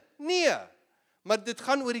minder? Nee, maar dit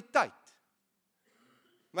gaan oor die tyd.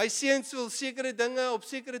 My seuns wil sekere dinge op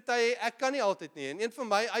sekere tye, ek kan nie altyd nie. En een van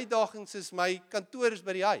my uitdagings is, my kantoor is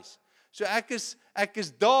by die huis. So ek is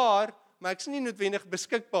daar, maar ek is nie noodwendig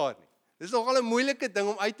beskikbaar nie. Dis nogal 'n moeilike ding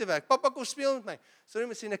om uit te werk. Pappa kom speel met my. Sorry,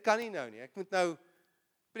 maar sien, ek kan nie nou nie. Ek moet nou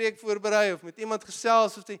preek voorberei of met iemand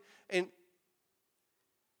gesels en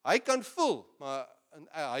hy kan voel, maar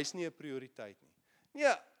hy's nie 'n prioriteit nie.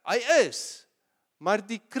 Nee, hy is, maar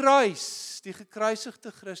die kruis, die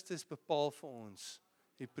gekruisigde Christus bepaal vir ons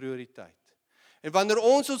die prioriteit. En wanneer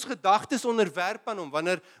ons gedagtes onderwerp aan hom,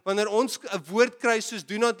 wanneer ons 'n woord kry soos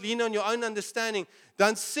do not lean on your own understanding,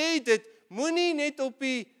 dan sê dit, moenie net op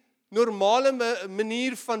die normale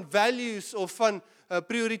manier van values of van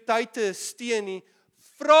prioriteite steun nie.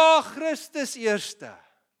 Vra Christus eerste.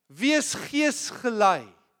 Wees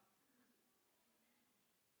geesgelei.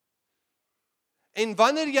 En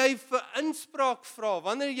wanneer jy vir inspraak vra,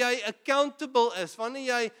 wanneer jy accountable is, wanneer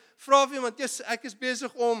jy vra vir iemand, ek is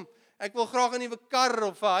besig om, ek wil graag 'n nuwe kar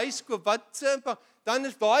of 'n huis koop, wat se impak? Dan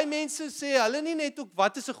is baie mense sê, hulle nie net ook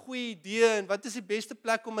wat is 'n goeie idee en wat is die beste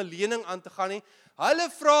plek om 'n lening aan te gaan nie. Hulle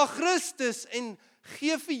vra Christus en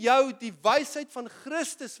gee vir jou die wysheid van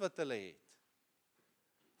Christus wat hulle het.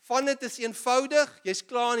 Van dit is eenvoudig, jy's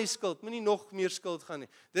klaar in die skuld, moenie nog meer skuld gaan nie.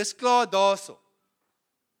 Dis klaar daarso.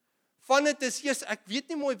 Van dit is, ek weet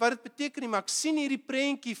nie mooi wat dit beteken nie, maar ek sien hierdie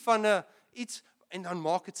prentjie van iets, en dan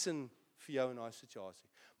maak dit sin vir jou in daai situasie.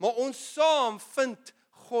 Maar ons saam vind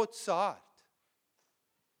God se hart.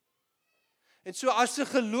 En so as 'n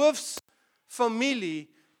geloofsfamilie,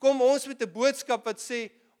 kom ons met 'n boodskap wat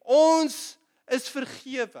sê, ons is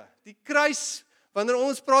vergewe. Die kruis, wanneer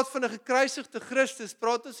ons praat van 'n gekruisigde Christus,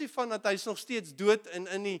 praat ons nie van dat hy's nog steeds dood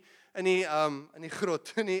in die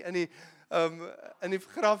grot, in die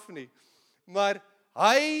graf nie. Maar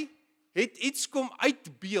Hy het iets kom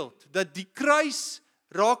uitbeeld, dat die kruis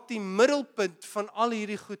raak die middelpunt van al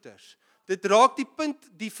hierdie goeders. Dit raak die punt,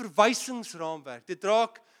 die verwysingsraamwerk. Dit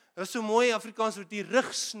raak, dit is so mooi Afrikaans woord, die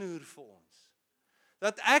rigsnoer vir ons.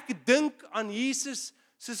 Dat ek dink aan Jesus,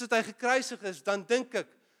 soos wat hy gekruisig is, dan dink ek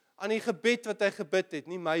aan die gebed wat hy gebid het,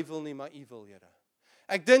 nie my wil nie, maar u wil, Here.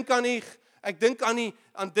 Ek dink aan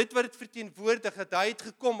dit wat dit verteenwoordig, dat hy het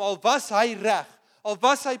gekom, al was hy reg, al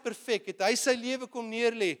was hy perfek, het hy sy lewe kom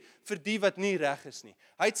neerlê vir die wat nie reg is nie.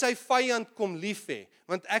 Hy het sy vyand kom lief hê,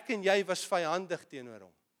 want ek en jy was vyandig teenoor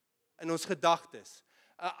hom, in ons gedagtes.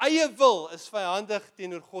 'n Eie wil is vyandig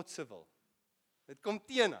teenoor God se wil. Dit kom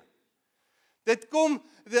teenoor. Dit kom,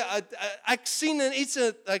 ek sien in iets,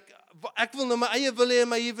 ek wil nou my eie wil hê in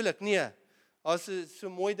my huwelik. Nee, as so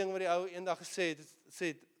 'n mooi ding wat die ou eendag gesê het,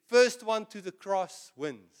 sê, first one to the cross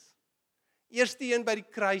wins. Eerste een by die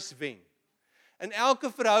kruis wen. In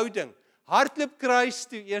elke verhouding, hardloop kruis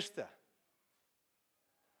toe eerste.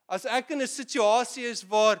 As ek in 'n situasie is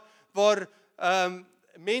waar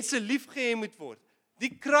mense liefgehê moet word,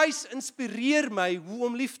 die kruis inspireer my hoe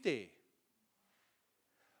om lief te hê.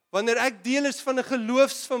 Wanneer ek deel is van 'n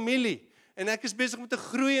geloofsfamilie, en ek is besig om te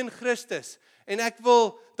groei in Christus, en ek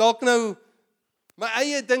wil dalk nou my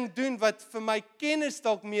eie ding doen, wat vir my kennis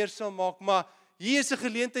dalk meer sal maak, maar hier is 'n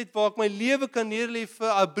geleentheid waar ek my lewe kan neerlê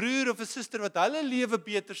vir 'n broer of 'n suster, wat hulle lewe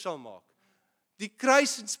beter sal maak. Die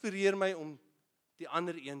kruis inspireer my om die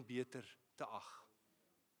ander een beter te ag.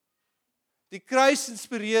 Die kruis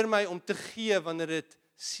inspireer my om te gee wanneer dit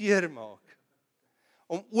seer maak,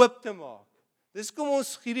 om oop te maak. Dis kom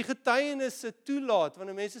ons hierdie getuienisse toelaat,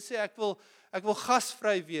 wanneer mense sê, ek wil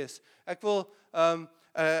gasvry wees, ek wil,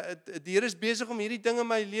 die Here is besig om hierdie dinge in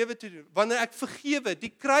my lewe te doen, wanneer ek vergewe, die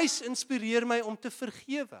kruis inspireer my om te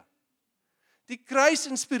vergewe. Die kruis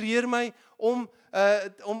inspireer my om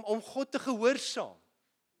God te gehoorsaam.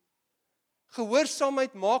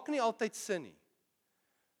 Gehoorsaamheid maak nie altyd sin nie.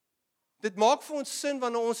 Dit maak vir ons sin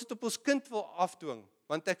wanneer ons dit op ons kind wil afdwing,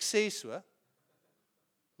 want ek sê so,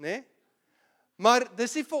 né? Maar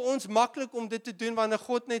dis nie vir ons maklik om dit te doen wanneer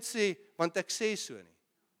God net sê, want ek sê so nie.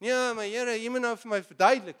 Nee, maar Here, jy moet nou vir my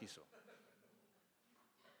verduidelik hierso.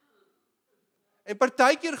 En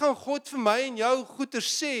partykeer gaan God vir my en jou goeie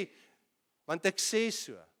sê, want ek sê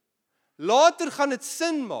so. Later gaan dit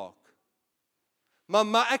sin maak.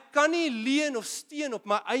 Maar ek kan nie leun of steun op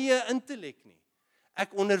my eie intellek nie.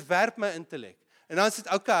 Ek onderwerp my intellek. En dan sê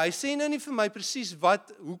ek, hy sê nou nie vir my presies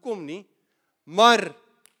hoekom nie, maar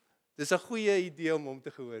dis 'n goeie idee om hom te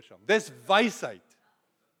gehoorsaam. Dis wysheid.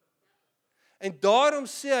 En daarom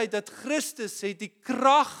sê hy dat Christus het die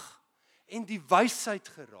krag en die wysheid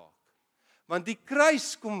geraak. Want die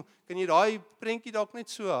kruis kom, kan jy daai prentjie dalk net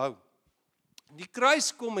so hou. Die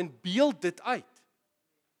kruis kom en beeld dit uit.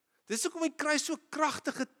 Dis hoekom die kruis so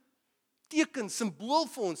kragtige teken, simbool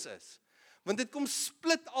vir ons is. Want dit kom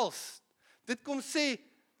split als. Dit kom sê,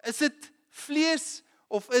 is dit vlees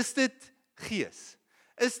of is dit gees?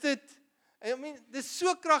 Is dit, dit is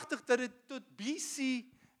so kragtig dat dit tot BC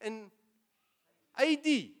en AD,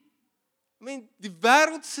 die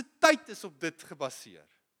wêreld se tyd is op dit gebaseer.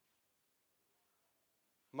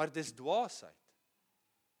 Maar dis dwaasheid.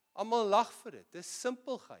 Almal lag vir dit, dis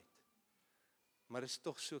simpelheid. Maar is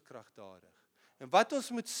tog so kragtadig. En wat ons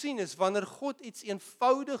moet sien is, wanneer God iets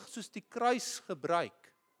eenvoudig soos die kruis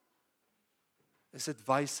gebruik, is dit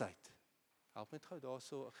wysheid. Help net gou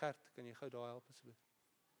daarso, Gert, kan jy gou daar help asseblief?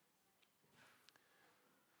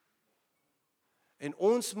 En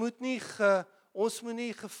ons moet nie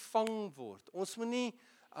gevang word. Ons moet nie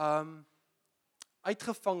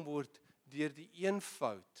uitgevang word deur die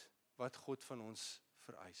eenvoud wat God van ons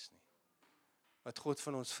vereis nie. Wat God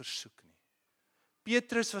van ons versoek nie.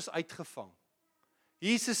 Petrus was uitgevang.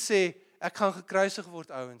 Jesus sê, ek gaan gekruisig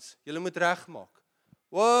word, ouens. Julle moet regmaak.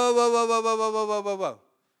 Wow.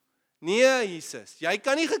 Nee, Jesus, jy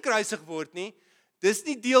kan nie gekruisig word nie. Dis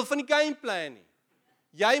nie deel van die gameplan nie.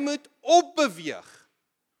 Jy moet opbeweeg.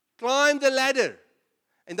 Climb the ladder.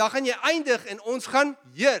 En dan gaan jy eindig en ons gaan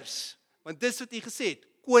heers. Want dis wat hy gesê het,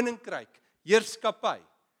 koninkryk, heerskappy.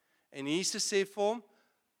 En Jesus sê vir hom,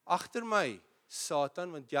 agter my,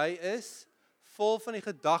 Satan, want jy is vol van die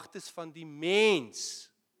gedagtes van die mens.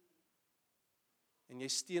 En jy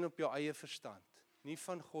steun op jou eie verstand, nie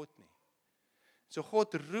van God nie. So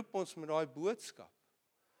God roep ons met daai boodskap.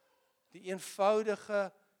 Die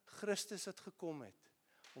eenvoudige Christus het gekom het,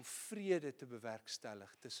 om vrede te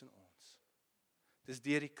bewerkstellig tussen ons. Dis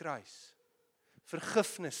deur die kruis.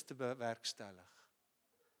 Vergifnis te bewerkstellig.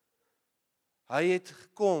 Hy het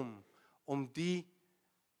gekom om die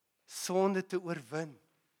sonde te oorwin,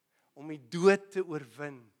 om die dood te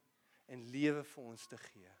oorwin en lewe vir ons te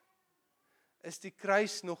gee. Is die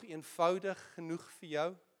kruis nog eenvoudig genoeg vir jou?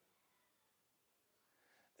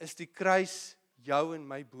 Is die kruis jou en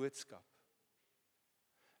my boodskap?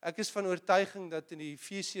 Ek is van oortuiging dat in die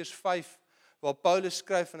Efesiërs 5, waar Paulus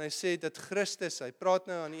skryf en hy sê dat Christus, hy praat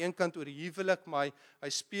nou aan die een kant oor die huwelik, maar hy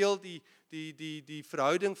speel die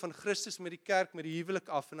verhouding van Christus met die kerk, met die huwelik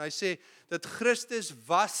af, en hy sê dat Christus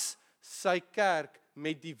was sy kerk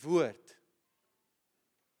met die woord.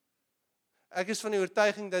 Ek is van die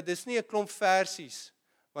oortuiging dat dis nie 'n klomp versies,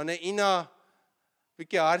 wanneer Ina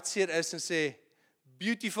bietjie hartseer is en sê,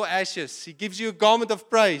 beautiful ashes, he gives you a garment of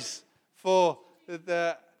praise for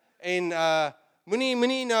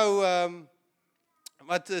moenie nou,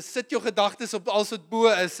 wat sit jou gedagtes op alles wat bo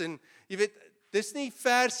is, en jy weet, dis nie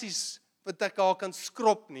versies wat ek al kan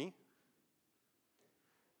skrop nie.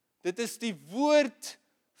 Dit is die woord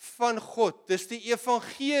van God, dis die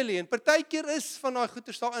evangelie, en partykeer is van daai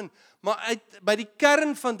goeters daarin, maar by die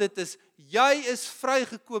kern van dit is, jy is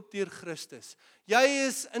vrygekoop deur Christus, jy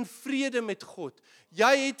is in vrede met God,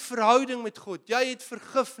 jy het verhouding met God, jy het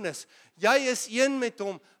vergifnis, jy is een met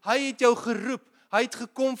hom, hy het jou geroep, hy het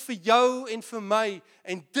gekom vir jou en vir my,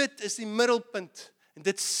 en dit is die middelpunt, en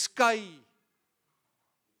dit skei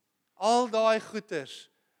al daai goeters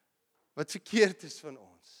wat verkeerd is van ons.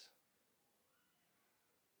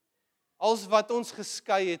 Als wat ons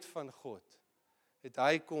geskei het van God, het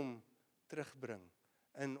hy kom terugbring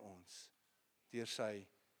in ons, deur sy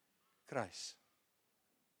kruis.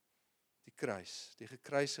 Die kruis, die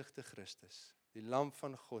gekruisigde Christus, die lam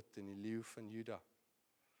van God en die leeu van Juda.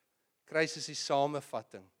 Kruis is die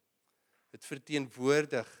samevatting. Dit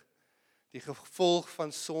verteenwoordig die gevolg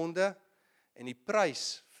van sonde en die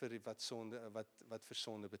prys vir wat vir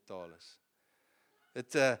sonde betaal is.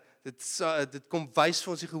 Dit kom wys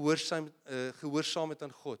vir ons die gehoorsaamheid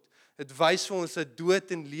aan God. Dit wys vir ons 'n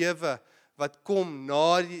dood en lewe wat kom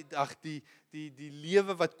na die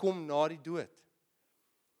lewe wat kom na die dood.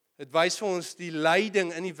 Dit wys vir ons die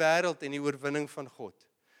lyding in die wêreld en die oorwinning van God.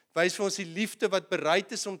 Dit wys vir ons die liefde wat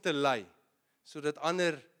bereid is om te ly, sodat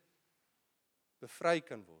ander bevry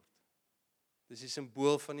kan word. Dis die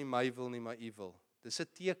simbool van nie my wil nie, maar u wil. Dis 'n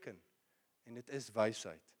teken en dit is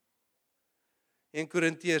wysheid. 1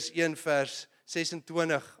 Korintiërs 1 vers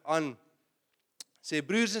 26 aan, sê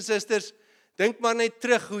broers en susters, dink maar net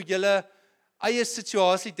terug hoe julle eie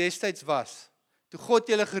situasie destyds was, toe God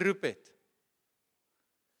julle geroep het.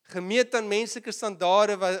 Gemeet aan menslike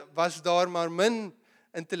standaarde was daar maar min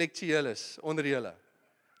intellektueles onder julle.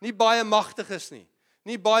 Nie baie magtiges nie,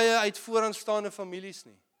 nie baie uit vooraanstaande families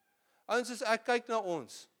nie. Ouens, as ek kyk na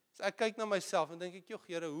ons, as ek kyk na myself, dan dink ek, joh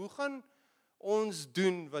Here, hoe gaan ons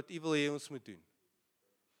doen wat u wil hê ons moet doen?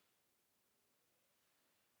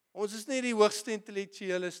 Ons is nie die hoogste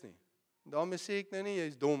intellektueles nie. Daarmee sê ek nou nie, jy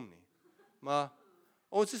is dom nie. Maar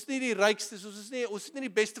ons is nie die rykstes, ons is nie die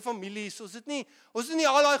beste families, ons is nie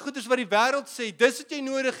al daai goeders wat die wêreld sê, dis wat jy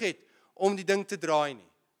nodig het om die ding te draai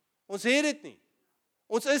nie. Ons het dit nie.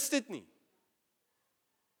 Ons is dit nie.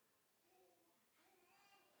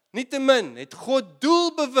 Nietemin het God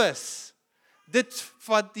doelbewus dit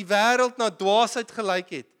wat die wêreld na dwaasheid gelyk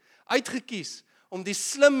het, uitgekies om die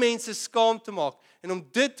slim mense skaam te maak en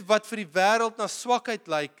om dit wat vir die wêreld na swakheid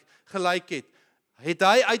gelyk het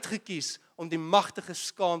hy uitgekies om die magtige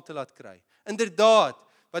skaam te laat kry. Inderdaad,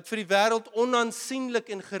 wat vir die wêreld onaansienlik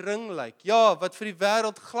en gering lyk, ja, wat vir die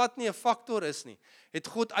wêreld glad nie 'n faktor is nie, het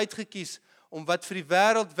God uitgekies om wat vir die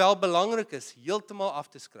wêreld wel belangrik is, heeltemal af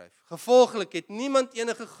te skryf. Gevolglik het niemand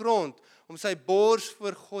enige grond om sy bors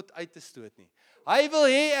voor God uit te stoot nie. Hy wil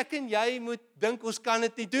hê ek en jy moet dink ons kan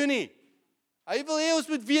dit nie doen nie. Hy wil hê ons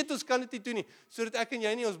moet weet ons kan dit nie doen nie, sodat ek en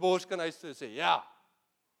jy nie ons bors kan uitstoot en sê, ja,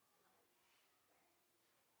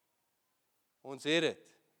 ons het dit.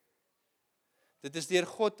 Dit is deur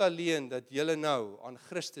God alleen dat julle nou aan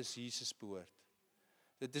Christus Jesus behoort.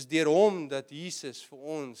 Dit is deur hom dat Jesus vir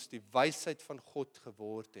ons die wysheid van God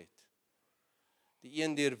geword het. Die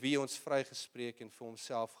een deur wie ons vrygespreek en vir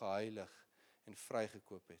homself geheilig en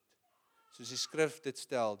vrygekoop het. Soos die skrif dit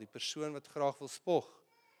stel, die persoon wat graag wil spog,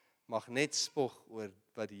 mag net spog oor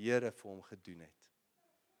wat die Here vir hom gedoen het.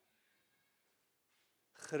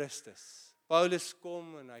 Christus. Paulus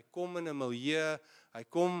kom en hy kom in 'n milieu, hy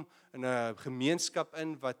kom in 'n gemeenskap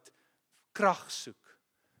in wat krag soek,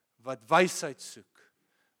 wat wysheid soek,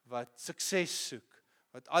 wat sukses soek,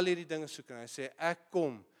 wat al hierdie dinge soek en hy sê ek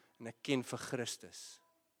kom en ek ken vir Christus.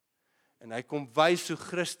 En hy kom wys hoe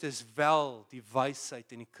Christus wel die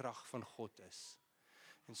wysheid en die krag van God is.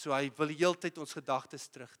 En so hy wil die hele tyd ons gedagtes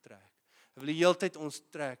terugtrek. Hy wil die hele tyd ons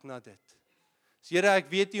trek na dit. Here, ek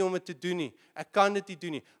weet nie om dit te doen nie. Ek kan dit nie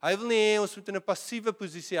doen nie. Hy wil nie hê ons moet in 'n passiewe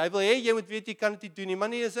posisie. Hy wil hê jy moet weet jy kan dit nie doen nie. Maar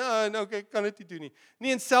nie is nou okay, ek kan dit nie doen nie.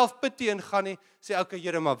 Nie in self-pity ingaan nie. Sê okay,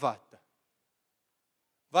 Here, maar wat?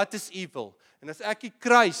 Wat is evil? En as ek die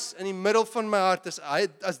kruis in die middel van my hart is,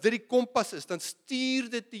 as dit die kompas is, dan stuur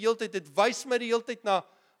dit die hele tyd, dit wys my die hele tyd na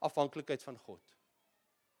afhanklikheid van God.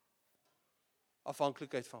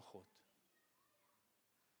 Afhanklikheid van God.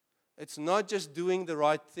 It's not just doing the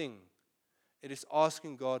right thing. It is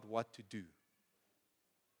asking God what to do.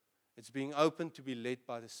 It's being open to be led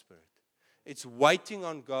by the Spirit. It's waiting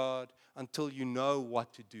on God until you know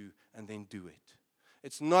what to do and then do it.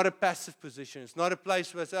 It's not a passive position. It's not a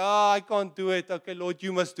place where I say, I can't do it. Okay, Lord,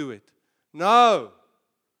 you must do it. No.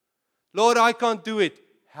 Lord, I can't do it.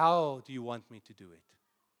 How do you want me to do it?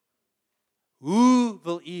 Hoe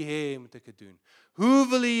wil U hê moet ek dit doen? Hoe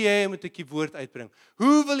wil U hê moet ek die woord uitbring?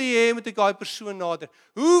 Hoe wil U hê moet ek daai persoon nader?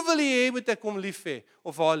 Hoe wil U hê moet ek hom lief hê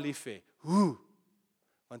of haar lief hê? Hoe?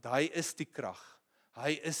 Want hy is die krag.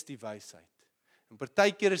 Hy is die wysheid. En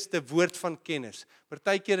partykeer is dit 'n woord van kennis.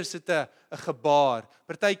 Partykeer is dit 'n gebaar.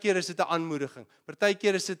 Partykeer is dit 'n aanmoediging.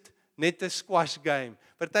 Partykeer is dit net 'n squash game.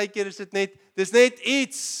 Partykeer is dit dis net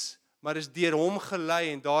iets, maar is deur hom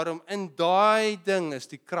gelei en daarom in daai ding is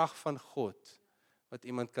die krag van God wat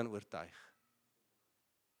iemand kan oortuig.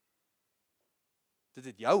 Dit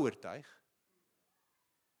het jou oortuig.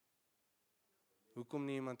 Hoekom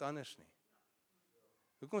nie iemand anders nie?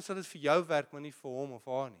 Hoekom sal dit vir jou werk, maar nie vir hom of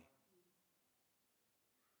haar nie?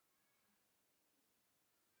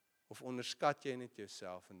 Of onderskat jy net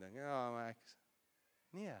jouself en dink, ja, maar ek...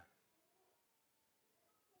 Nee.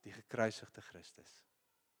 Die gekruisigde Christus.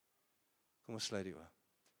 Kom ons sluit die oë.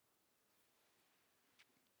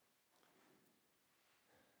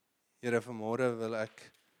 Here, vanmôre wil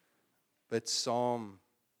ek bid saam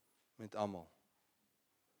met almal.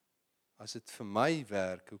 As dit vir my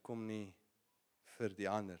werk, hoekom nie vir die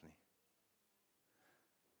ander nie?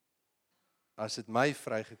 As dit my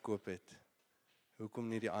vrygekoop het, hoekom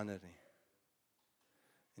nie die ander nie?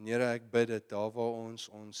 En Here, ek bid dit daar waar ons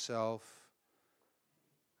onsself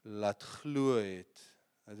laat glo het,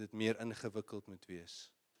 dat dit meer ingewikkeld moet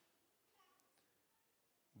wees.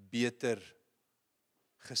 Beter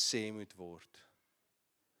gesê moet word.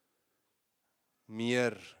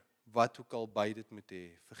 Meer wat ook al by dit moet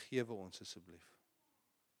hê, vergewe ons asseblief.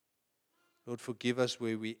 Lord, forgive us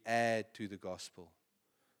where we add to the gospel,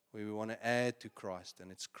 where we want to add to Christ,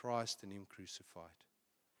 and it's Christ and Him crucified.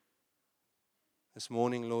 This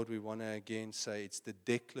morning, Lord, we want to again say it's the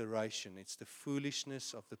declaration, it's the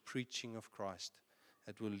foolishness of the preaching of Christ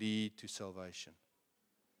that will lead to salvation.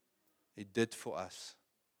 It did for us.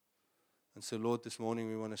 And so, Lord, this morning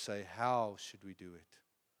we want to say, how should we do it?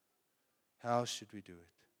 How should we do it?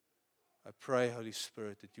 I pray, Holy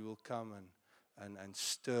Spirit, that you will come and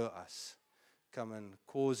stir us. Come and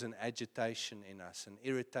cause an agitation in us, an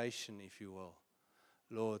irritation, if you will.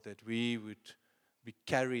 Lord, that we would be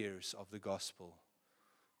carriers of the gospel,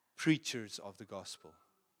 preachers of the gospel.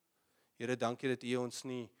 Here, dankie dat U ons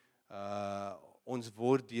nie, ons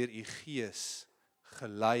word deur U Gees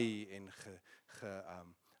gelei en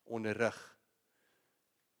onderrig.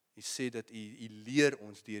 U sê dat U leer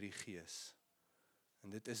ons deur die Gees. En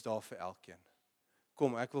dit is daar vir elkeen.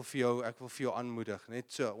 Kom, ek wil vir jou aanmoedig,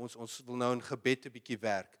 net so, ons wil nou in gebed 'n bietjie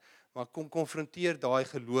werk, maar kom konfronteer daai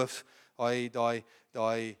geloof,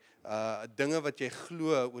 daai dinge wat jy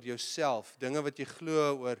glo oor jouself, dinge wat jy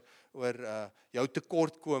glo oor jou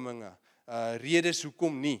tekortkominge, redes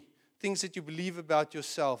hoekom nie. Things that you believe about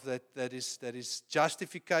yourself that is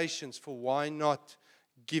justifications for why not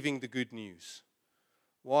giving the good news.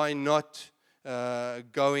 Why not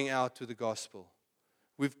going out to the gospel?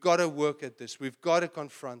 We've got to work at this. We've got to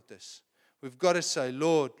confront this. We've got to say,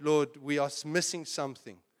 Lord, we are missing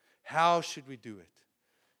something. How should we do it?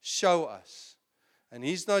 Show us. And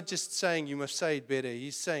He's not just saying you must say it better.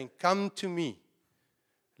 He's saying, come to me.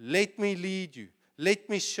 Let me lead you. Let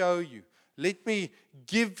me show you. Let me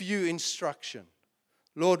give you instruction.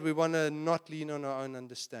 Lord, we want to not lean on our own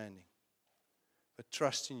understanding, but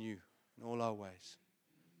trust in you in all our ways.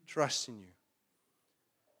 Trust in you.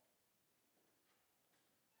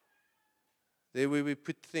 There where we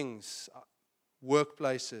put things,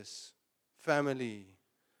 workplaces, family,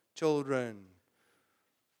 children,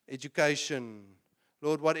 education,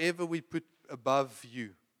 Lord, whatever we put above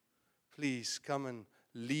you, please come and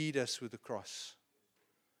lead us with the cross.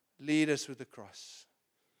 Lead us with the cross.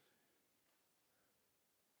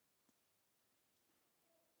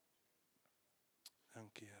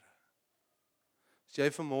 Dankie, Here. As jy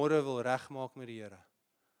vanmôre wil regmaak met die Here,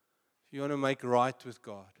 if you want to make right with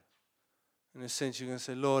God, In a sense, you're going to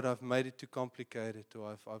say, Lord, I've made it too complicated,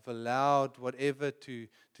 or I've allowed whatever to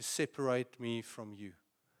separate me from you.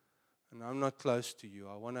 And I'm not close to you.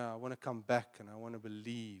 I want to come back, and I want to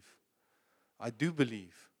believe. I do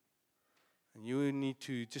believe. And you need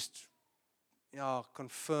to just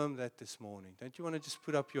confirm that this morning. Don't you want to just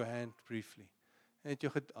put up your hand briefly? Net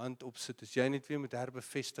jou hand opsit. As jy net weer moet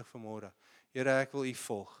herbevestig vanmôre. Here, ek wil u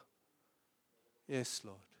volg. Yes,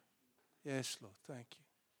 Lord. Yes, Lord. Thank you.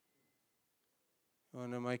 You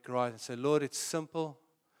want to make right and say, Lord, it's simple.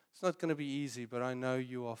 It's not going to be easy, but I know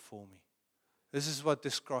you are for me. This is what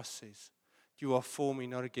this cross says. You are for me,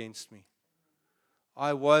 not against me.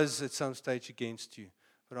 I was at some stage against you,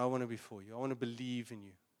 but I want to be for you. I want to believe in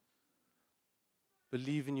you.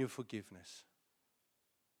 Believe in your forgiveness.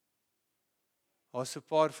 Daar's 'n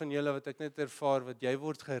paar van julle wat ek net ervaar wat jy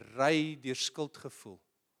word gery deur skuldgevoel.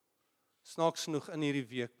 Snaaks genoeg in hierdie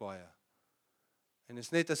week baie. En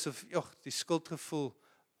is net asof die skuldgevoel,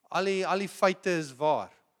 al die feite is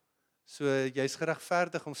waar. So jy's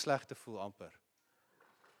geregverdig om sleg te voel amper.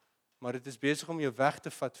 Maar dit is besig om jou weg te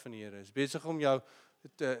vat van die Here. Dit is besig om jou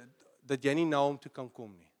dat jy nie na hom toe kan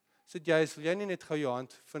kom nie. Sit jy, wil jy nie net gou jou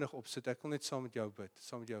hand vinnig opsit? Ek wil net saam met jou bid,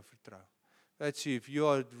 saam met jou vertrou. That's you. If you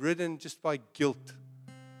are ridden just by guilt,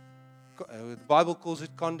 the Bible calls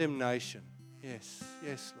it condemnation. Yes,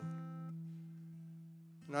 yes, Lord.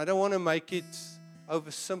 And I don't want to make it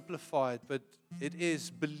oversimplified, but it is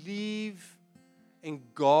believe in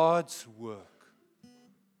God's work.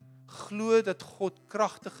 Glo dat God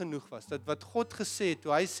kragtig genoeg was, dat wat God gesê het,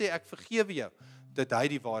 toe hy sê ek vergewe jou, dat hy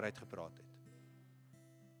die waarheid gepraat het.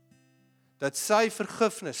 Dat sy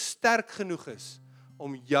vergifnis sterk genoeg is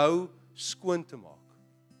om jou skoon te maak.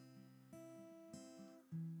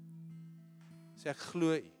 Sê ek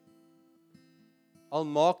glo u. Al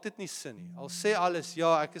maak dit nie sin nie. Al sê alles,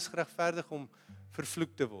 ja, ek is geregverdig om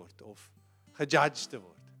vervloek te word of gejudged te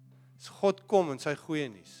word. As God kom in sy goeie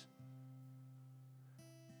nuus.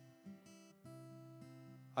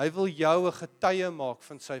 Hy wil jou 'n getuie maak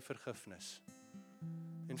van sy vergifnis.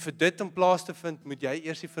 En vir dit in plaas te vind, moet jy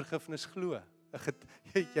eers die vergifnis glo.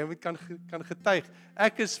 Jy moet kan getuig.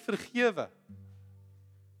 Ek is vergewe.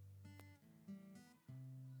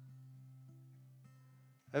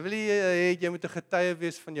 Hy wil nie jy moet 'n getuie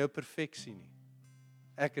wees van jou perfeksie nie.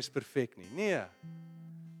 Ek is perfek nie. Nee.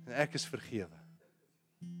 Ek is vergewe.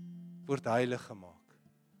 Word heilig gemaak.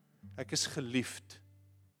 Ek is geliefd.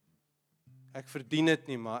 Ek verdien dit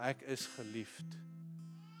nie, maar ek is geliefd.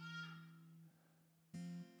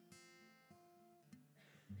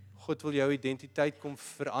 God wil jou identiteit kom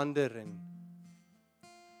verander en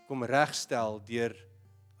kom regstel deur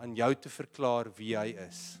aan jou te verklaar wie hy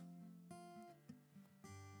is.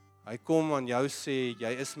 Hy kom aan jou sê,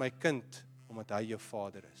 jy is my kind, omdat hy jou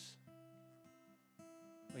vader is.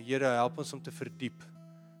 Here, help ons om te verdiep.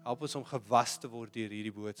 Help ons om gewas te word deur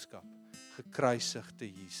hierdie boodskap. Gekruisigde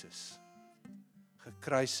Jesus.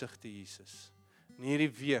 Gekruisigde Jesus. In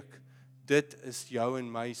hierdie week, dit is jou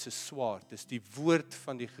en my se swaard. Dis die woord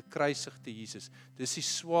van die gekruisigde Jesus. Dis die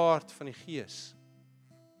swaard van die Gees.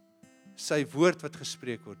 Sy woord wat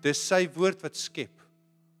gespreek word. Dis sy woord wat skep.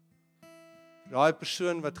 Daai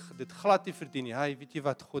persoon wat dit glad nie verdien nie. Hey, weet jy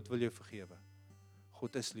wat? God wil jou vergewe.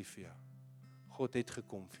 God is lief vir jou. God het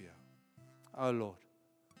gekom vir jou. Oh Lord.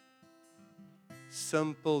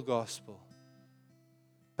 Simple gospel.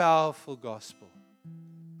 Powerful gospel.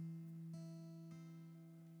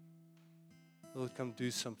 Lord, come do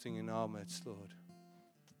something in our midst, Lord.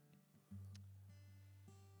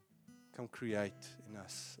 Come create in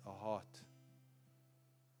us a heart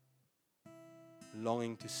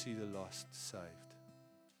longing to see the lost saved.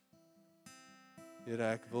 Here,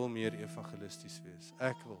 ek wil meer evangelisties wees.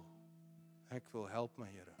 Ek wil, help my,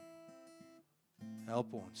 Here.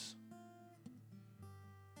 Help ons.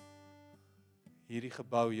 Hierdie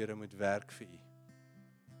gebou, Here, moet werk vir U.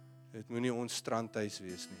 Dit moenie ons strandhuis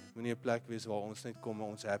wees nie. Dit moenie 'n plek wees waar ons net kom en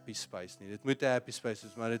ons happy space nie. Dit moet 'n happy space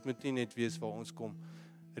wees, maar dit moet nie net wees waar ons kom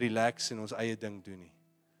relax en ons eie ding doen nie.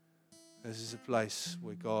 This is a place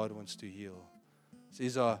where God wants to heal.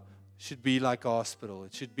 These should be like a hospital.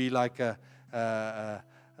 It should be like an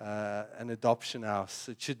adoption house.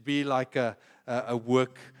 It should be like a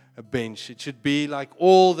bench. It should be like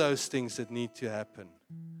all those things that need to happen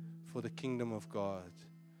for the kingdom of God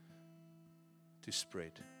to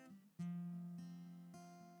spread.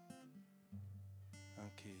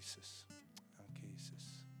 Dankie Jesus. Dankie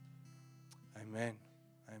Jesus. Amen.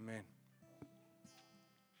 Amen.